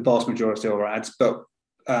 is the vast majority of our ads, but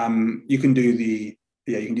you can do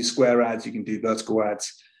square ads, you can do vertical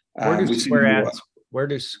ads. Where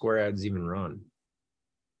do square ads even run?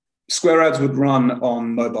 Square ads would run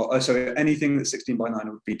on mobile. So anything that's 16:9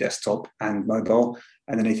 would be desktop and mobile,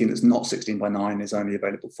 and then anything that's not 16:9 is only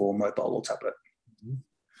available for mobile or tablet. Mm-hmm.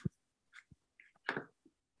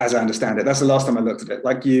 As I understand it, that's the last time I looked at it.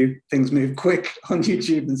 Like you, things move quick on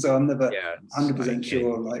YouTube, and so I'm never 100%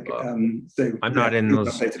 sure. I'm not in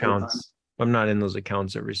those accounts. I'm not in those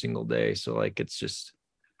accounts every single day. So like, it's just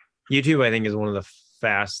YouTube. I think is one of the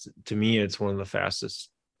it's one of the fastest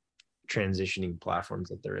transitioning platforms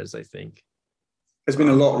that there is. I think There's been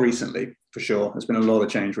a lot recently, for sure. There's been a lot of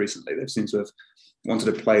change recently. They seem to have wanted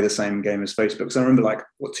to play the same game as Facebook. Because I remember, like,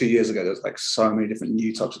 2 years ago, there was like so many different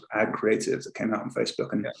new types of ad creatives that came out on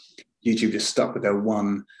Facebook, and YouTube just stuck with their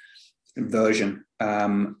one version.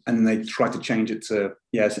 And they tried to change it to,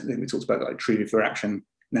 I think we talked about like tree view for action, and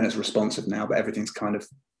then it's responsive now, but everything's kind of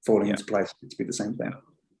falling into place to be the same thing.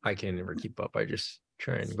 I can't ever keep up. I just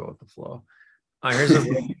try and go with the flow. Here's a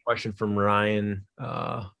question from Ryan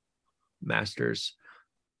Masters.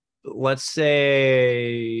 Let's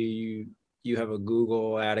say you have a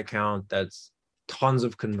Google ad account that's tons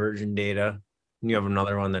of conversion data, and you have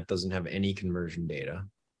another one that doesn't have any conversion data.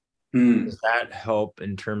 Does that help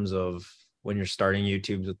in terms of when you're starting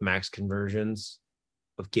YouTube with max conversions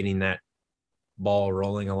of getting that ball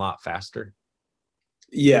rolling a lot faster?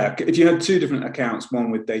 Yeah, if you had two different accounts,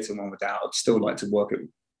 one with data and one without, I'd still like to work it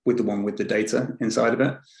with the one with the data inside of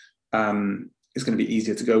it. It's going to be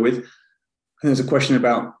easier to go with. And there's a question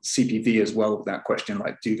about CPV as well with that question,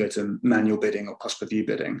 like, do you go to manual bidding or cost per view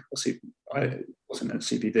bidding? I wasn't in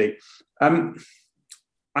CPV.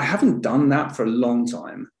 I haven't done that for a long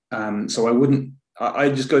time. So I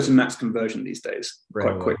just go to max conversion these days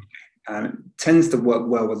quite quickly. It tends to work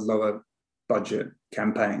well with lower budget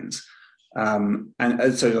campaigns. And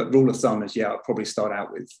so like, rule of thumb is, I'll probably start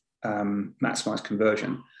out with maximize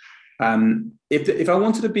conversion. If I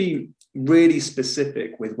wanted to be really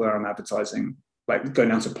specific with where I'm advertising, like going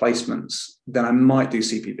down to placements, then I might do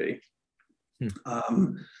CPV.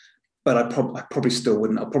 But I probably still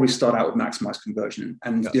wouldn't. I'll probably start out with maximize conversion.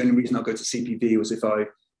 And the only reason I'll go to CPV was if I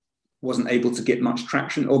wasn't able to get much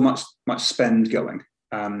traction or much spend going.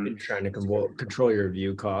 You're trying to control your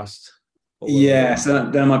view cost. So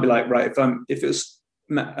then I might be like, right, if it was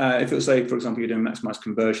say, for example, you're doing maximize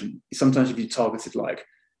conversion, sometimes if you targeted like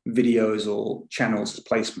videos or channels as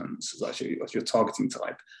placements as your targeting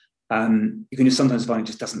type, you can just sometimes find it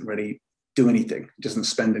just doesn't really do anything. It doesn't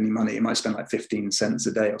spend any money. It might spend like 15 cents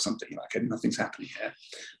a day or something. Like, nothing's happening here,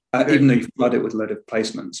 even though you flood it with a load of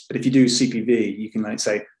placements. But if you do CPV, you can like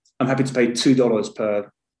say, I'm happy to pay $2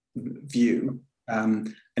 per view,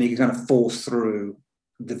 and you can kind of force through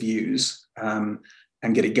the views and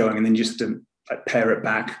get it going, and then just to like pare it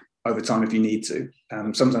back over time if you need to.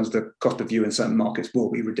 Sometimes the cost per view in certain markets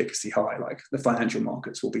will be ridiculously high, like the financial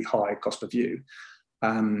markets will be high cost per view,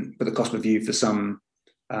 but the cost per view for some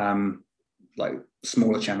like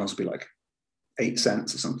smaller channels will be like 8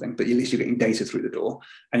 cents or something, but at least you're getting data through the door,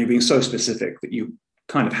 and you're being so specific that you're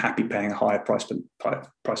kind of happy paying a higher price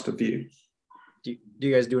per view. Do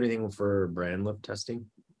you guys do anything for brand lift testing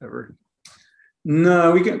ever?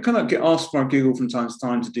 No, we kind of get asked by Google from time to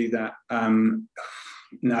time to do that.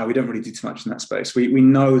 No, we don't really do too much in that space. We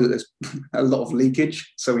know that there's a lot of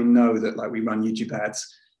leakage, so we know that like we run YouTube ads,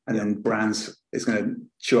 and then brands is going to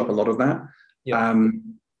chew up a lot of that.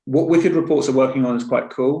 What Wicked Reports are working on is quite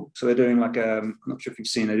cool. So they're doing like I'm not sure if you've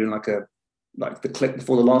seen, they're doing like the click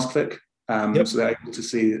before the last click. So they're able to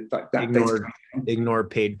see like that ignore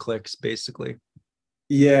paid clicks basically.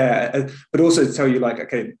 Yeah, but also to tell you like,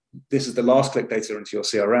 okay, this is the last click data into your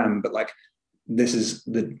CRM, but like this is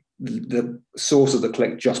the source of the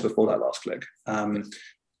click just before that last click,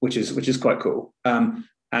 which is quite cool. And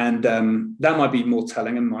that might be more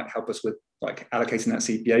telling and might help us with like allocating that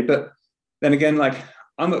CPA. But then again, like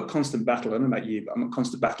I'm at a constant battle. I don't know about you, but I'm at a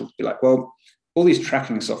constant battle to be like, well, all these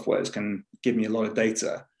tracking softwares can give me a lot of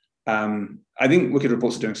data. I think Wicked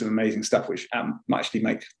Reports are doing some amazing stuff, which might actually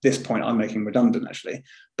make this point I'm making redundant, actually.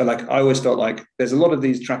 But like I always felt like there's a lot of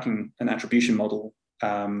these tracking and attribution model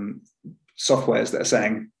softwares that are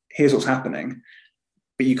saying, here's what's happening,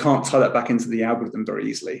 but you can't tie that back into the algorithm very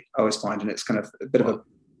easily. I always find, and it's kind of a bit of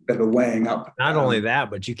a weighing up. Not only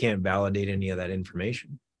that, but you can't validate any of that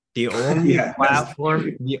information. The only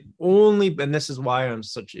platform, and this is why I'm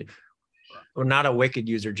we're not a Wicked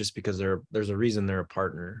user just because there's a reason they're a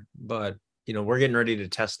partner, but we're getting ready to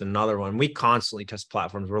test another one. We constantly test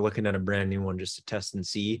platforms. We're looking at a brand new one just to test and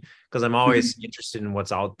see, because I'm always interested in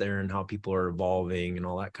what's out there and how people are evolving and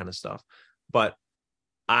all that kind of stuff. But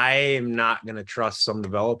I am not going to trust some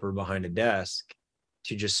developer behind a desk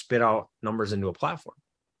to just spit out numbers into a platform.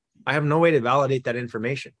 I have no way to validate that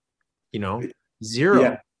information, zero.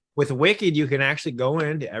 Yeah. With Wicked, you can actually go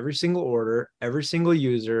into every single order, every single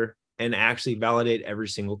user, and actually validate every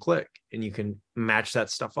single click, and you can match that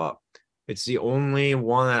stuff up. It's the only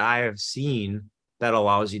one that I have seen that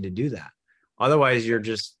allows you to do that. Otherwise, you're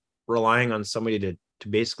just relying on somebody to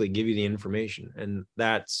basically give you the information. And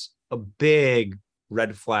that's a big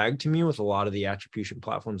red flag to me with a lot of the attribution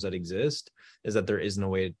platforms that exist, is that there is no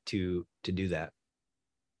way to do that.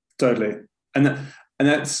 Totally. And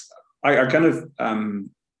that's, I kind of,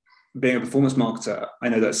 being a performance marketer, I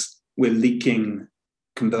know we're leaking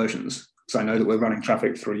conversions. So I know that we're running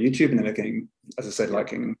traffic through YouTube and then they're getting, as I said,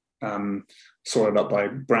 sorted up by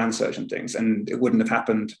brand search and things. And it wouldn't have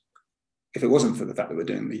happened if it wasn't for the fact that we're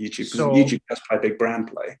doing the YouTube, because YouTube does play a big brand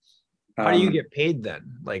play. How do you get paid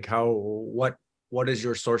then? Like what is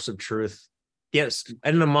your source of truth? Yes.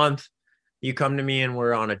 End of the month, you come to me and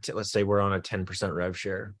we're on let's say we're on a 10% rev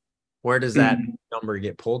share. Where does that number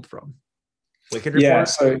get pulled from? Wicked report? Yeah.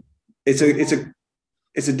 So it's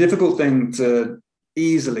a difficult thing to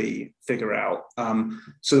easily figure out.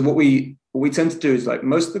 So what we tend to do is, like,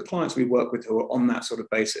 most of the clients we work with who are on that sort of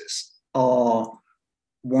basis are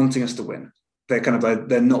wanting us to win. They're kind of like,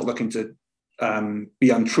 they're not looking to be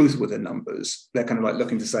untruthful with their numbers. They're kind of like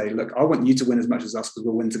looking to say, look, I want you to win as much as us because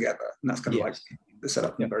we'll win together. And that's kind of like the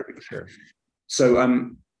setup in a very big. Sure. So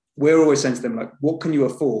we're always saying to them, like, what can you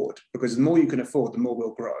afford? Because the more you can afford, the more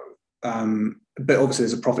we'll grow. But obviously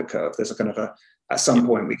there's a profit curve. There's a kind of at some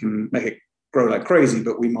point we can make it grow like crazy,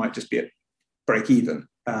 but we might just be at break even.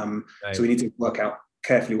 So we need to work out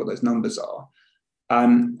carefully what those numbers are.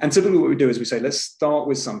 And typically what we do is we say, let's start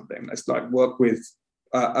with something. Let's like work with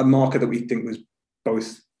a marker that we think was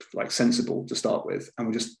both like sensible to start with. And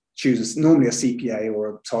we just choose normally a CPA or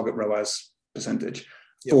a target ROAS percentage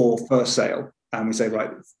for first sale. And we say,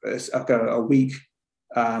 right, it's like a week,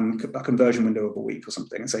 a conversion window of a week or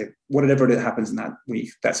something, and say, whatever it happens in that week,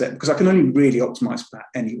 that's it. Because I can only really optimize for that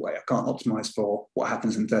anyway. I can't optimize for what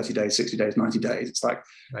happens in 30 days, 60 days, 90 days. It's like,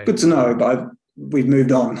 good to know, but we've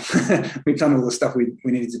moved on. We've done all the stuff we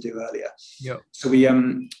needed to do earlier. So we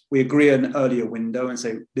agree an earlier window and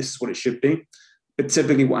say, this is what it should be. But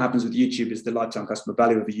typically what happens with YouTube is the lifetime customer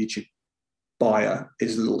value of a YouTube buyer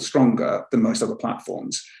is a little stronger than most other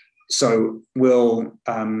platforms. So we'll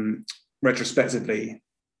retrospectively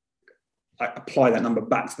apply that number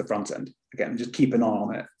back to the front end again, just keep an eye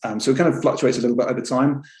on it. So it kind of fluctuates a little bit over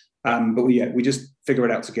time, but we just figure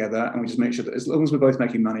it out together, and we just make sure that as long as we're both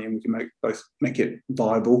making money and we can both make it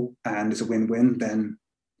viable and it's a win-win, then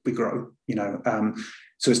we grow.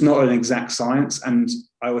 So it's not an exact science. And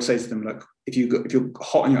I always say to them, look, if you're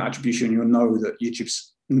hot on your attribution, you'll know that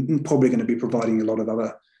YouTube's probably going to be providing a lot of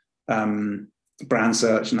other brand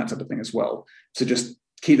search and that type of thing as well. So just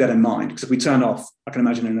keep that in mind, because if we turn off, I can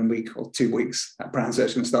imagine in a week or 2 weeks that brand search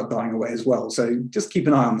is going to start dying away as well. So just keep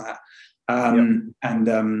an eye on that.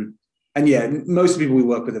 And most people we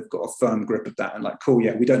work with have got a firm grip of that and like, cool,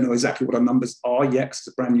 we don't know exactly what our numbers are yet because it's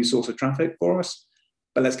a brand new source of traffic for us,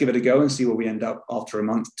 but let's give it a go and see where we end up after a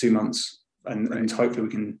month, 2 months, and hopefully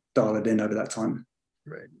we can dial it in over that time.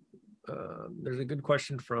 Right. There's a good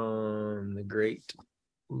question from the great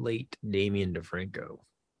late Damien DeFranco.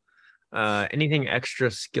 Anything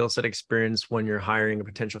extra skill set experience when you're hiring a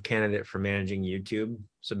potential candidate for managing YouTube?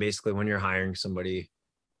 So basically when you're hiring somebody,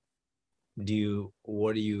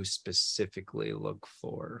 what do you specifically look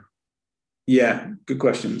for? Yeah, good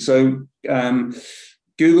question. So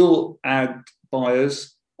Google ad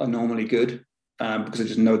buyers are normally good because they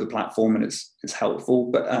just know the platform and it's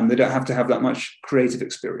helpful, but they don't have to have that much creative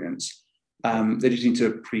experience. They just need to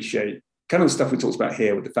appreciate kind of the stuff we talked about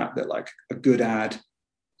here, with the fact that like a good ad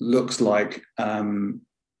looks like a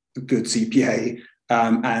good CPA.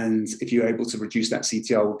 And if you're able to reduce that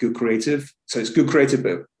CTR with good creative, so it's good creative,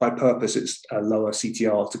 but by purpose, it's a lower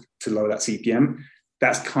CTR to lower that CPM.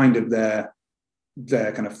 That's kind of their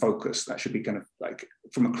kind of focus. That should be kind of like,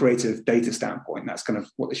 from a creative data standpoint, that's kind of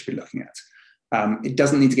what they should be looking at. It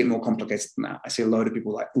doesn't need to get more complicated than that. I see a load of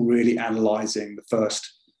people like really analyzing the first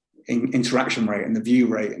interaction rate and the view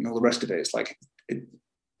rate and all the rest of it. It's like,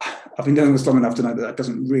 I've been doing this long enough to know that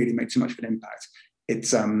doesn't really make too much of an impact.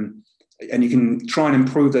 It's and you can try and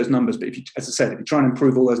improve those numbers, but if you try and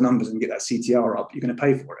improve all those numbers and get that CTR up, you're going to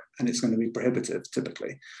pay for it, and it's going to be prohibitive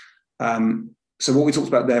typically. So what we talked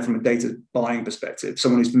about there from a data buying perspective,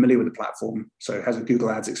 someone who's familiar with the platform, so has a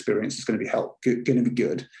Google Ads experience, is going to be going to be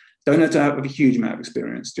good. Don't have to have a huge amount of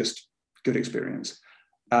experience, just good experience.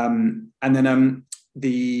 And then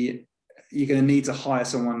you're going to need to hire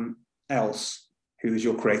someone else who is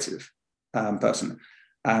your creative person.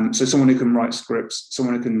 So someone who can write scripts,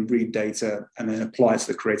 someone who can read data and then apply it to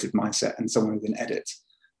the creative mindset, and someone who can edit.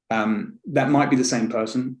 That might be the same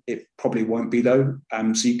person. It probably won't be though.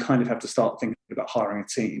 So you kind of have to start thinking about hiring a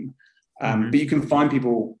team. But you can find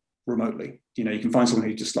people remotely. You can find someone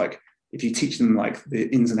who just like, if you teach them like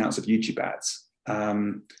the ins and outs of YouTube ads,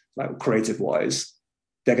 like creative wise,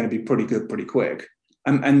 they're going to be pretty good, pretty quick.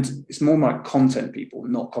 And it's more like content people,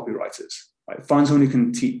 not copywriters. Like find someone who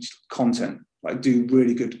can teach content, like do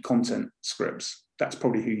really good content scripts. That's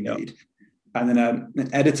probably who you need. And then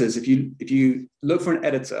editors, if you look for an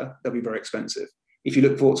editor, they'll be very expensive. if you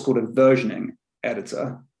look for what's called a versioning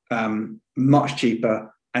editor, much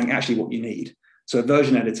cheaper and actually what you need. So a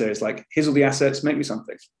version editor is like, here's all the assets, make me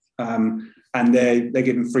something. And they're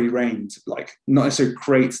given free rein to like not necessarily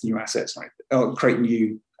create new assets, right? Or create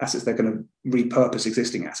new assets. They're going to repurpose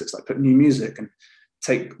existing assets, like put new music and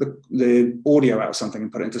take the audio out of something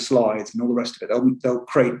and put it into slides and all the rest of it. They'll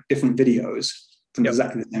create different videos from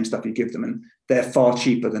exactly the same stuff you give them, and they're far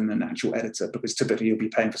cheaper than an actual editor, because typically you'll be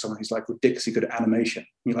paying for someone who's like ridiculously good at animation.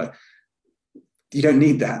 You're like, you don't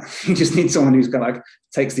need that. You just need someone who's kind of like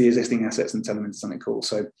takes the existing assets and turn them into something cool.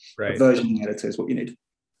 So a versioning editor is what you need.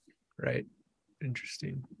 Right.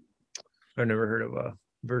 Interesting. I've never heard of a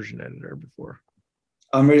version editor before.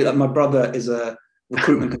 My brother is a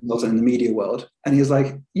recruitment consultant in the media world, and he was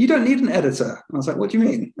like, you don't need an editor. And I was like, what do you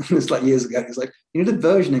mean? And it's like years ago. He's like, you need a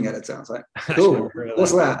versioning editor. I was like, cool.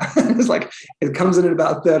 What's that? It's like, it comes in at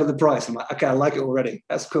about a third of the price. I'm like, okay, I like it already.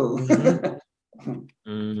 That's cool.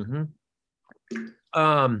 Mm-hmm.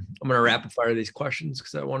 I'm going to rapid fire these questions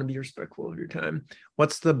because I want to be respectful of your time.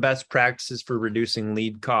 What's the best practices for reducing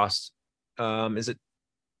lead costs? Is it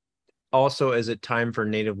time for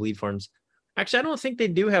native lead forms? Actually, I don't think they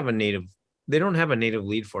don't have a native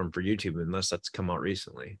lead form for YouTube, unless that's come out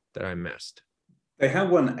recently that I missed. They had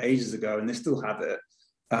one ages ago and they still have it.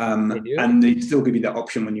 And they still give you that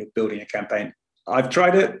option when you're building a campaign. I've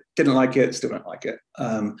tried it, didn't like it, still don't like it.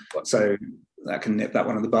 So that can nip that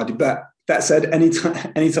one in the bud. But that said,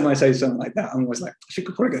 anytime I say something like that, I'm always like, I should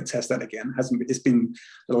probably go test that again. It's been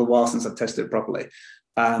a little while since I've tested it properly.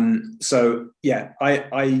 So yeah,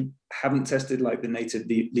 I haven't tested like the native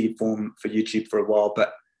lead form for YouTube for a while,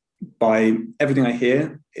 but by everything I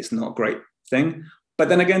hear, it's not a great thing. But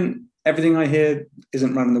then again, everything I hear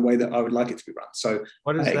isn't run in the way that I would like it to be run. So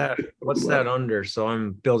what is that? What's that under? So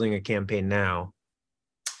I'm building a campaign now.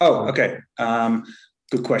 Oh, okay.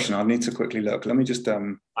 Good question. I'll need to quickly look. Let me just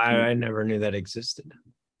I never knew that existed.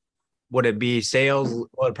 Would it be sales? Well,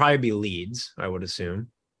 it'd probably be leads, I would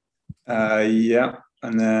assume. Yeah.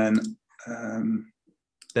 And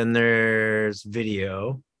then there's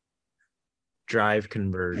video, drive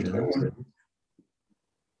conversions,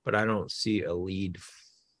 but I don't see a lead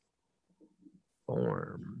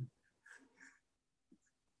form.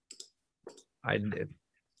 I need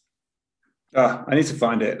to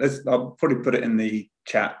find it. I'll probably put it in the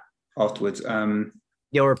chat afterwards.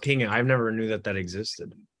 Yeah, or ping it. I've never knew that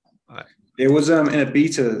existed. It was in a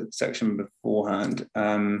beta section beforehand.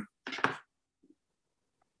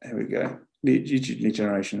 Here we go. YouTube lead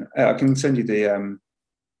generation. I can send you the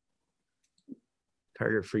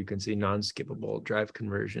target frequency, non-skippable, drive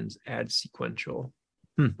conversions, add sequential.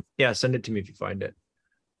 Yeah, send it to me if you find it.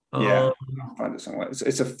 Yeah, I'll find it somewhere.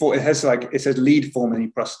 It says lead form and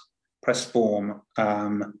you press form.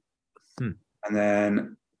 And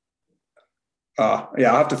then I'll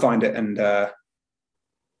have to find it and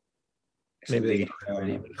maybe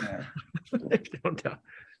don't tell.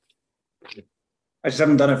 I just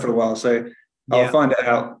haven't done it for a while, so I'll find it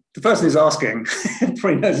out. The person who's asking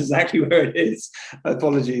probably knows exactly where it is.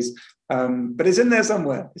 Apologies. But it's in there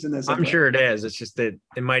somewhere. I'm sure it is. It's just that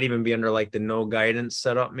it might even be under like the no guidance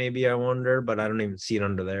setup, maybe, I wonder, but I don't even see it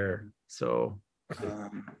under there. So,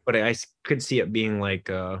 but I could see it being like,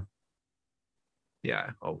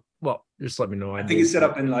 yeah. Oh, well, just let me know. I think it's set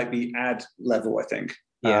up in like the ad level, I think.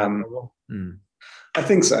 Yeah. I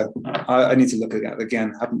think so. I need to look at it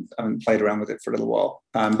again. I haven't played around with it for a little while.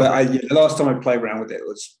 But the last time I played around with it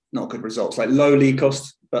was not good results. Like low lead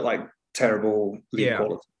cost, but like terrible lead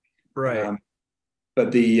quality. Right.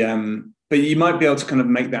 But you might be able to kind of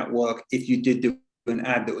make that work if you did do an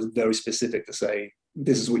ad that was very specific to say,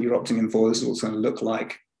 this is what you're opting in for. This is what it's going to look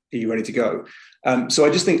like. Are you ready to go? So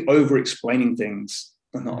I just think over-explaining things,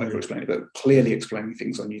 not over-explaining, but clearly explaining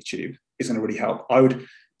things on YouTube is going to really help. I would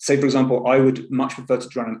say, for example, I would much prefer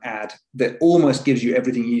to run an ad that almost gives you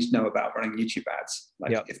everything you need to know about running YouTube ads.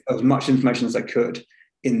 Like if as much information as I could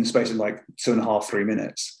in the space of like 2.5, 3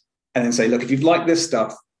 minutes. And then say, look, if you'd like this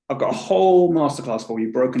stuff, I've got a whole masterclass for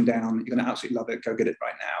you broken down. You're going to absolutely love it. Go get it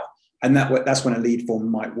right now. And that's when a lead form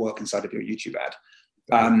might work inside of your YouTube ad.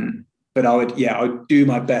 But I would do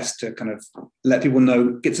my best to kind of let people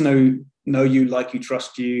know, get to know you, like you,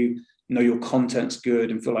 trust you, know your content's good,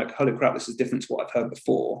 and feel like, holy crap, this is different to what I've heard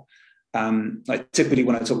before. Like typically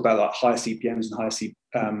when I talk about like higher CPMs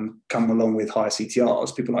and come along with higher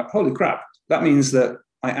CTRs, people are like, holy crap, that means that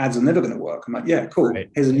my ads are never going to work. I'm like, yeah, cool. Right.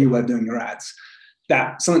 Here's a new way of doing your ads.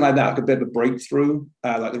 Something like that, like a bit of a breakthrough,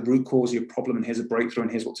 like the root cause of your problem, and here's a breakthrough,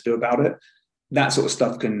 and here's what to do about it. That sort of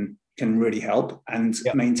stuff can really help and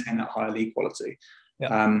maintain that higher lead quality.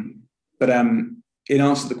 But in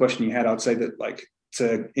answer to the question you had, I'd say that like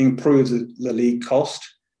to improve the lead cost,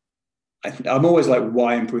 I'm always like,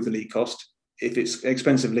 why improve the lead cost? If it's an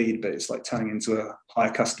expensive lead, but it's like turning into a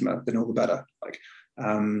higher customer, then all the better. Like,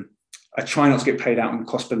 I try not to get paid out on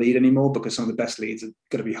cost per lead anymore, because some of the best leads are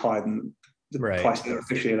going to be higher than the price they're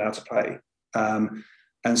officially allowed to pay.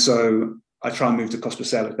 And so I try and move to cost per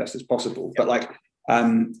sale as best as possible. But like,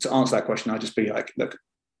 to answer that question, I'd just be like, look,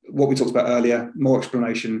 what we talked about earlier, more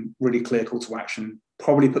explanation, really clear call to action,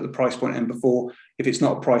 probably put the price point in before. If it's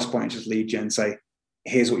not a price point, just lead gen, say,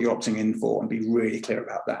 here's what you're opting in for, and be really clear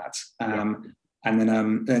about that. And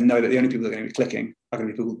then know that the only people that are going to be clicking are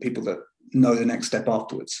going to be people that know the next step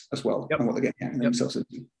afterwards as well, and what they're getting themselves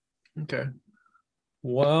into. Okay.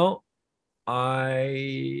 Well,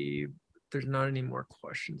 there's not any more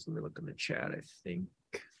questions. Let me look in the chat. I think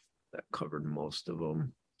that covered most of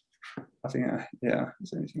them. I think, is there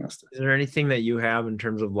anything else? Is there anything that you have in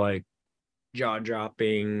terms of like jaw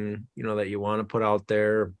dropping, that you want to put out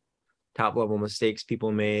there, top level mistakes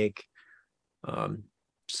people make,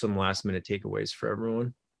 some last minute takeaways for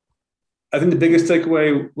everyone? I think the biggest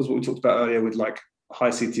takeaway was what we talked about earlier with like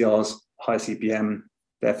high CTRs, high CPM,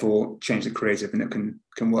 therefore change the creative and it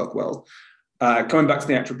can work well. Coming back to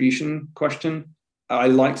the attribution question, I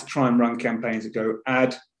like to try and run campaigns that go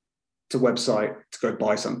add to website to go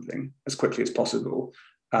buy something as quickly as possible.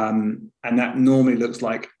 And that normally looks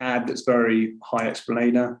like ad that's very high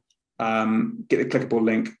explainer, get a clickable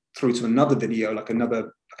link through to another video, like a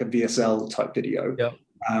VSL type video. Yep.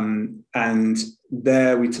 And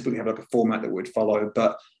there we typically have like a format that we'd follow,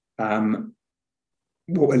 but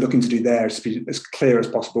what we're looking to do there is to be as clear as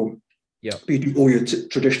possible. Yeah. You do all your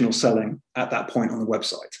traditional selling at that point on the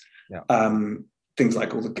website. Yeah. Things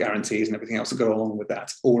like all the guarantees and everything else that go along with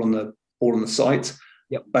that, all on the site.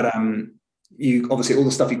 Yep. But you obviously all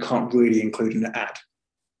the stuff you can't really include in the ad.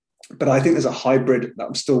 But I think there's a hybrid that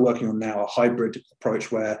I'm still working on now, a hybrid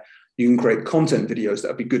approach where you can create content videos that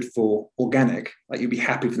would be good for organic, like you'd be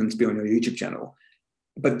happy for them to be on your YouTube channel,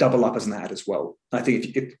 but double up as an ad as well. I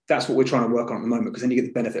think if that's what we're trying to work on at the moment, because then you get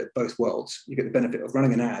the benefit of both worlds. You get the benefit of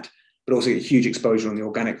running an ad, but also get huge exposure on the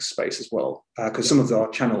organic space as well. Because some of our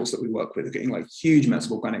channels that we work with are getting like huge amounts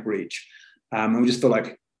of organic reach. And we just feel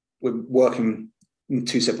like we're working in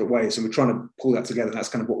two separate ways, and we're trying to pull that together. That's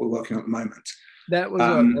kind of what we're working on at the moment.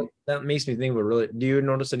 That makes me think, but really, do you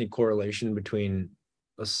notice any correlation between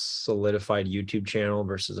a solidified YouTube channel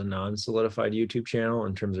versus a non-solidified YouTube channel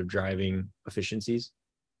in terms of driving efficiencies?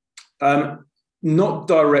 Not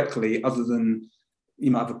directly, other than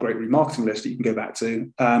you might have a great remarketing list that you can go back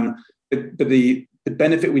to. But the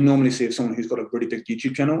benefit we normally see of someone who's got a really big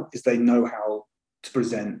YouTube channel is they know how to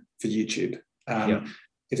present for YouTube.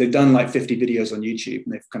 If they've done like 50 videos on YouTube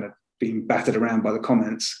and they've kind of been battered around by the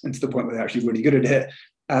comments and to the point where they're actually really good at it,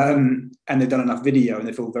 and they've done enough video and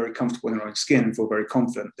they feel very comfortable in their own skin and feel very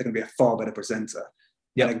confident, they're going to be a far better presenter.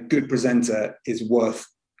 And a good presenter is worth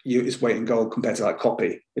its weight in gold compared to like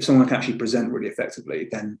copy. If someone can actually present really effectively,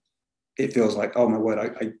 then it feels like, oh my word,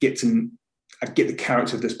 I get the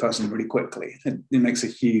character of this person really quickly. It makes a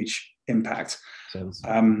huge impact.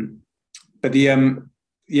 But the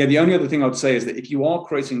only other thing I would say is that if you are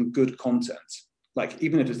creating good content, like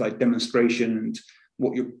even if it's like demonstration and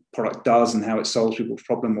what your product does and how it solves people's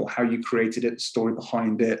problem or how you created it, the story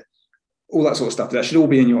behind it, all that sort of stuff, that should all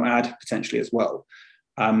be in your ad potentially as well.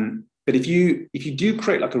 But if you do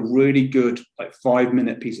create like a really good like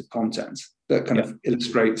 5-minute piece of content that kind of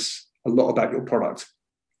illustrates a lot about your product,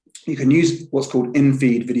 you can use what's called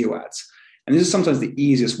in-feed video ads. And this is sometimes the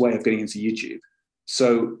easiest way of getting into YouTube.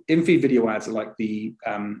 So in-feed video ads are like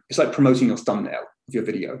it's like promoting your thumbnail of your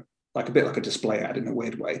video, like a bit like a display ad in a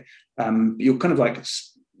weird way. You're kind of like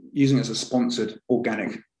using it as a sponsored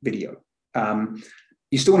organic video.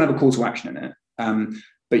 You still want to have a call to action in it,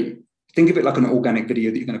 but think of it like an organic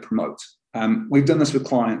video that you're going to promote. We've done this with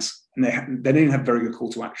clients, and they don't have very good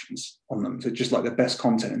call to actions on them. So just like the best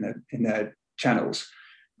content in their channels,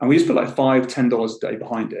 and we just put like $5-10 a day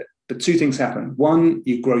behind it. But two things happen. One,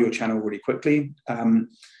 you grow your channel really quickly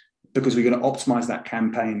because we're going to optimize that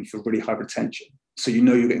campaign for really high retention. So you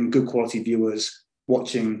know you're getting good quality viewers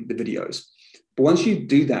watching the videos. But once you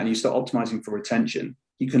do that and you start optimizing for retention,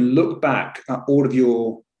 you can look back at all of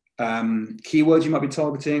your keywords you might be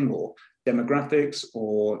targeting, or demographics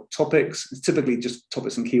or topics. It's typically just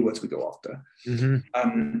topics and keywords we go after.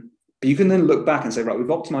 But you can then look back and say, right, we've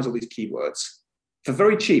optimized all these keywords for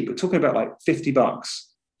very cheap. We're talking about like $50.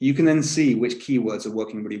 You can then see which keywords are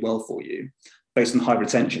working really well for you based on high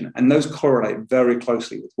retention. And those correlate very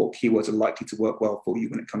closely with what keywords are likely to work well for you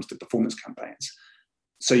when it comes to performance campaigns.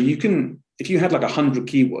 So you can, if you had like 100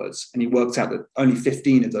 keywords and you worked out that only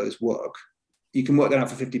 15 of those work, you can work that out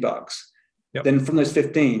for $50. Yep. Then from those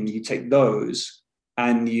 15, you take those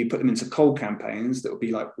and you put them into cold campaigns that would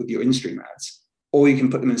be like with your in-stream ads, or you can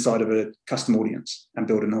put them inside of a custom audience and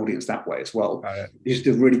build an audience that way as well. It's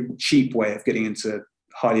just a really cheap way of getting into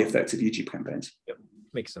highly effective YouTube campaigns. Yep.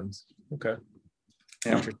 Makes sense. Okay.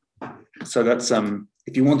 Yeah. So that's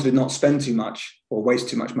if you wanted to not spend too much or waste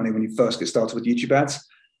too much money when you first get started with YouTube ads.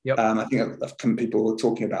 Yep. I think people are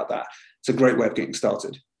talking about that. It's a great way of getting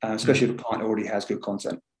started, especially if a client already has good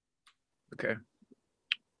content. Okay.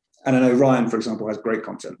 And I know Ryan, for example, has great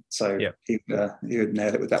content. So yeah. he would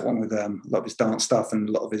nail it with that one, with a lot of his dance stuff and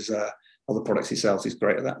a lot of his other products he sells. He's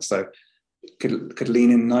great at that. So could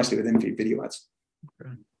lean in nicely with him for video ads.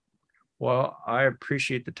 Okay. Well, I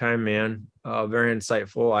appreciate the time, man. Very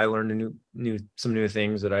insightful. I learned some new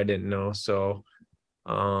things that I didn't know. So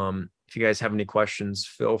if you guys have any questions,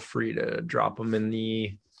 feel free to drop them in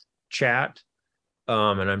the chat.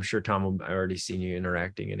 And I'm sure Tom I've already seen you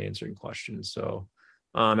interacting and answering questions. So,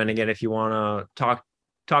 and again, if you want to talk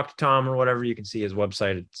to Tom or whatever, you can see his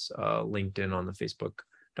website. It's linked in on the Facebook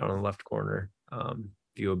down in the left corner,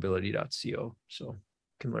 viewability.co. So you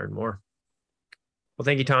can learn more. Well,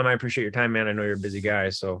 thank you, Tom. I appreciate your time, man. I know you're a busy guy,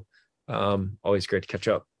 so always great to catch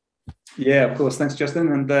up. Yeah, of course. Thanks,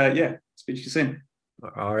 Justin. And yeah, speak to you soon.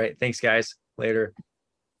 All right. Thanks, guys. Later.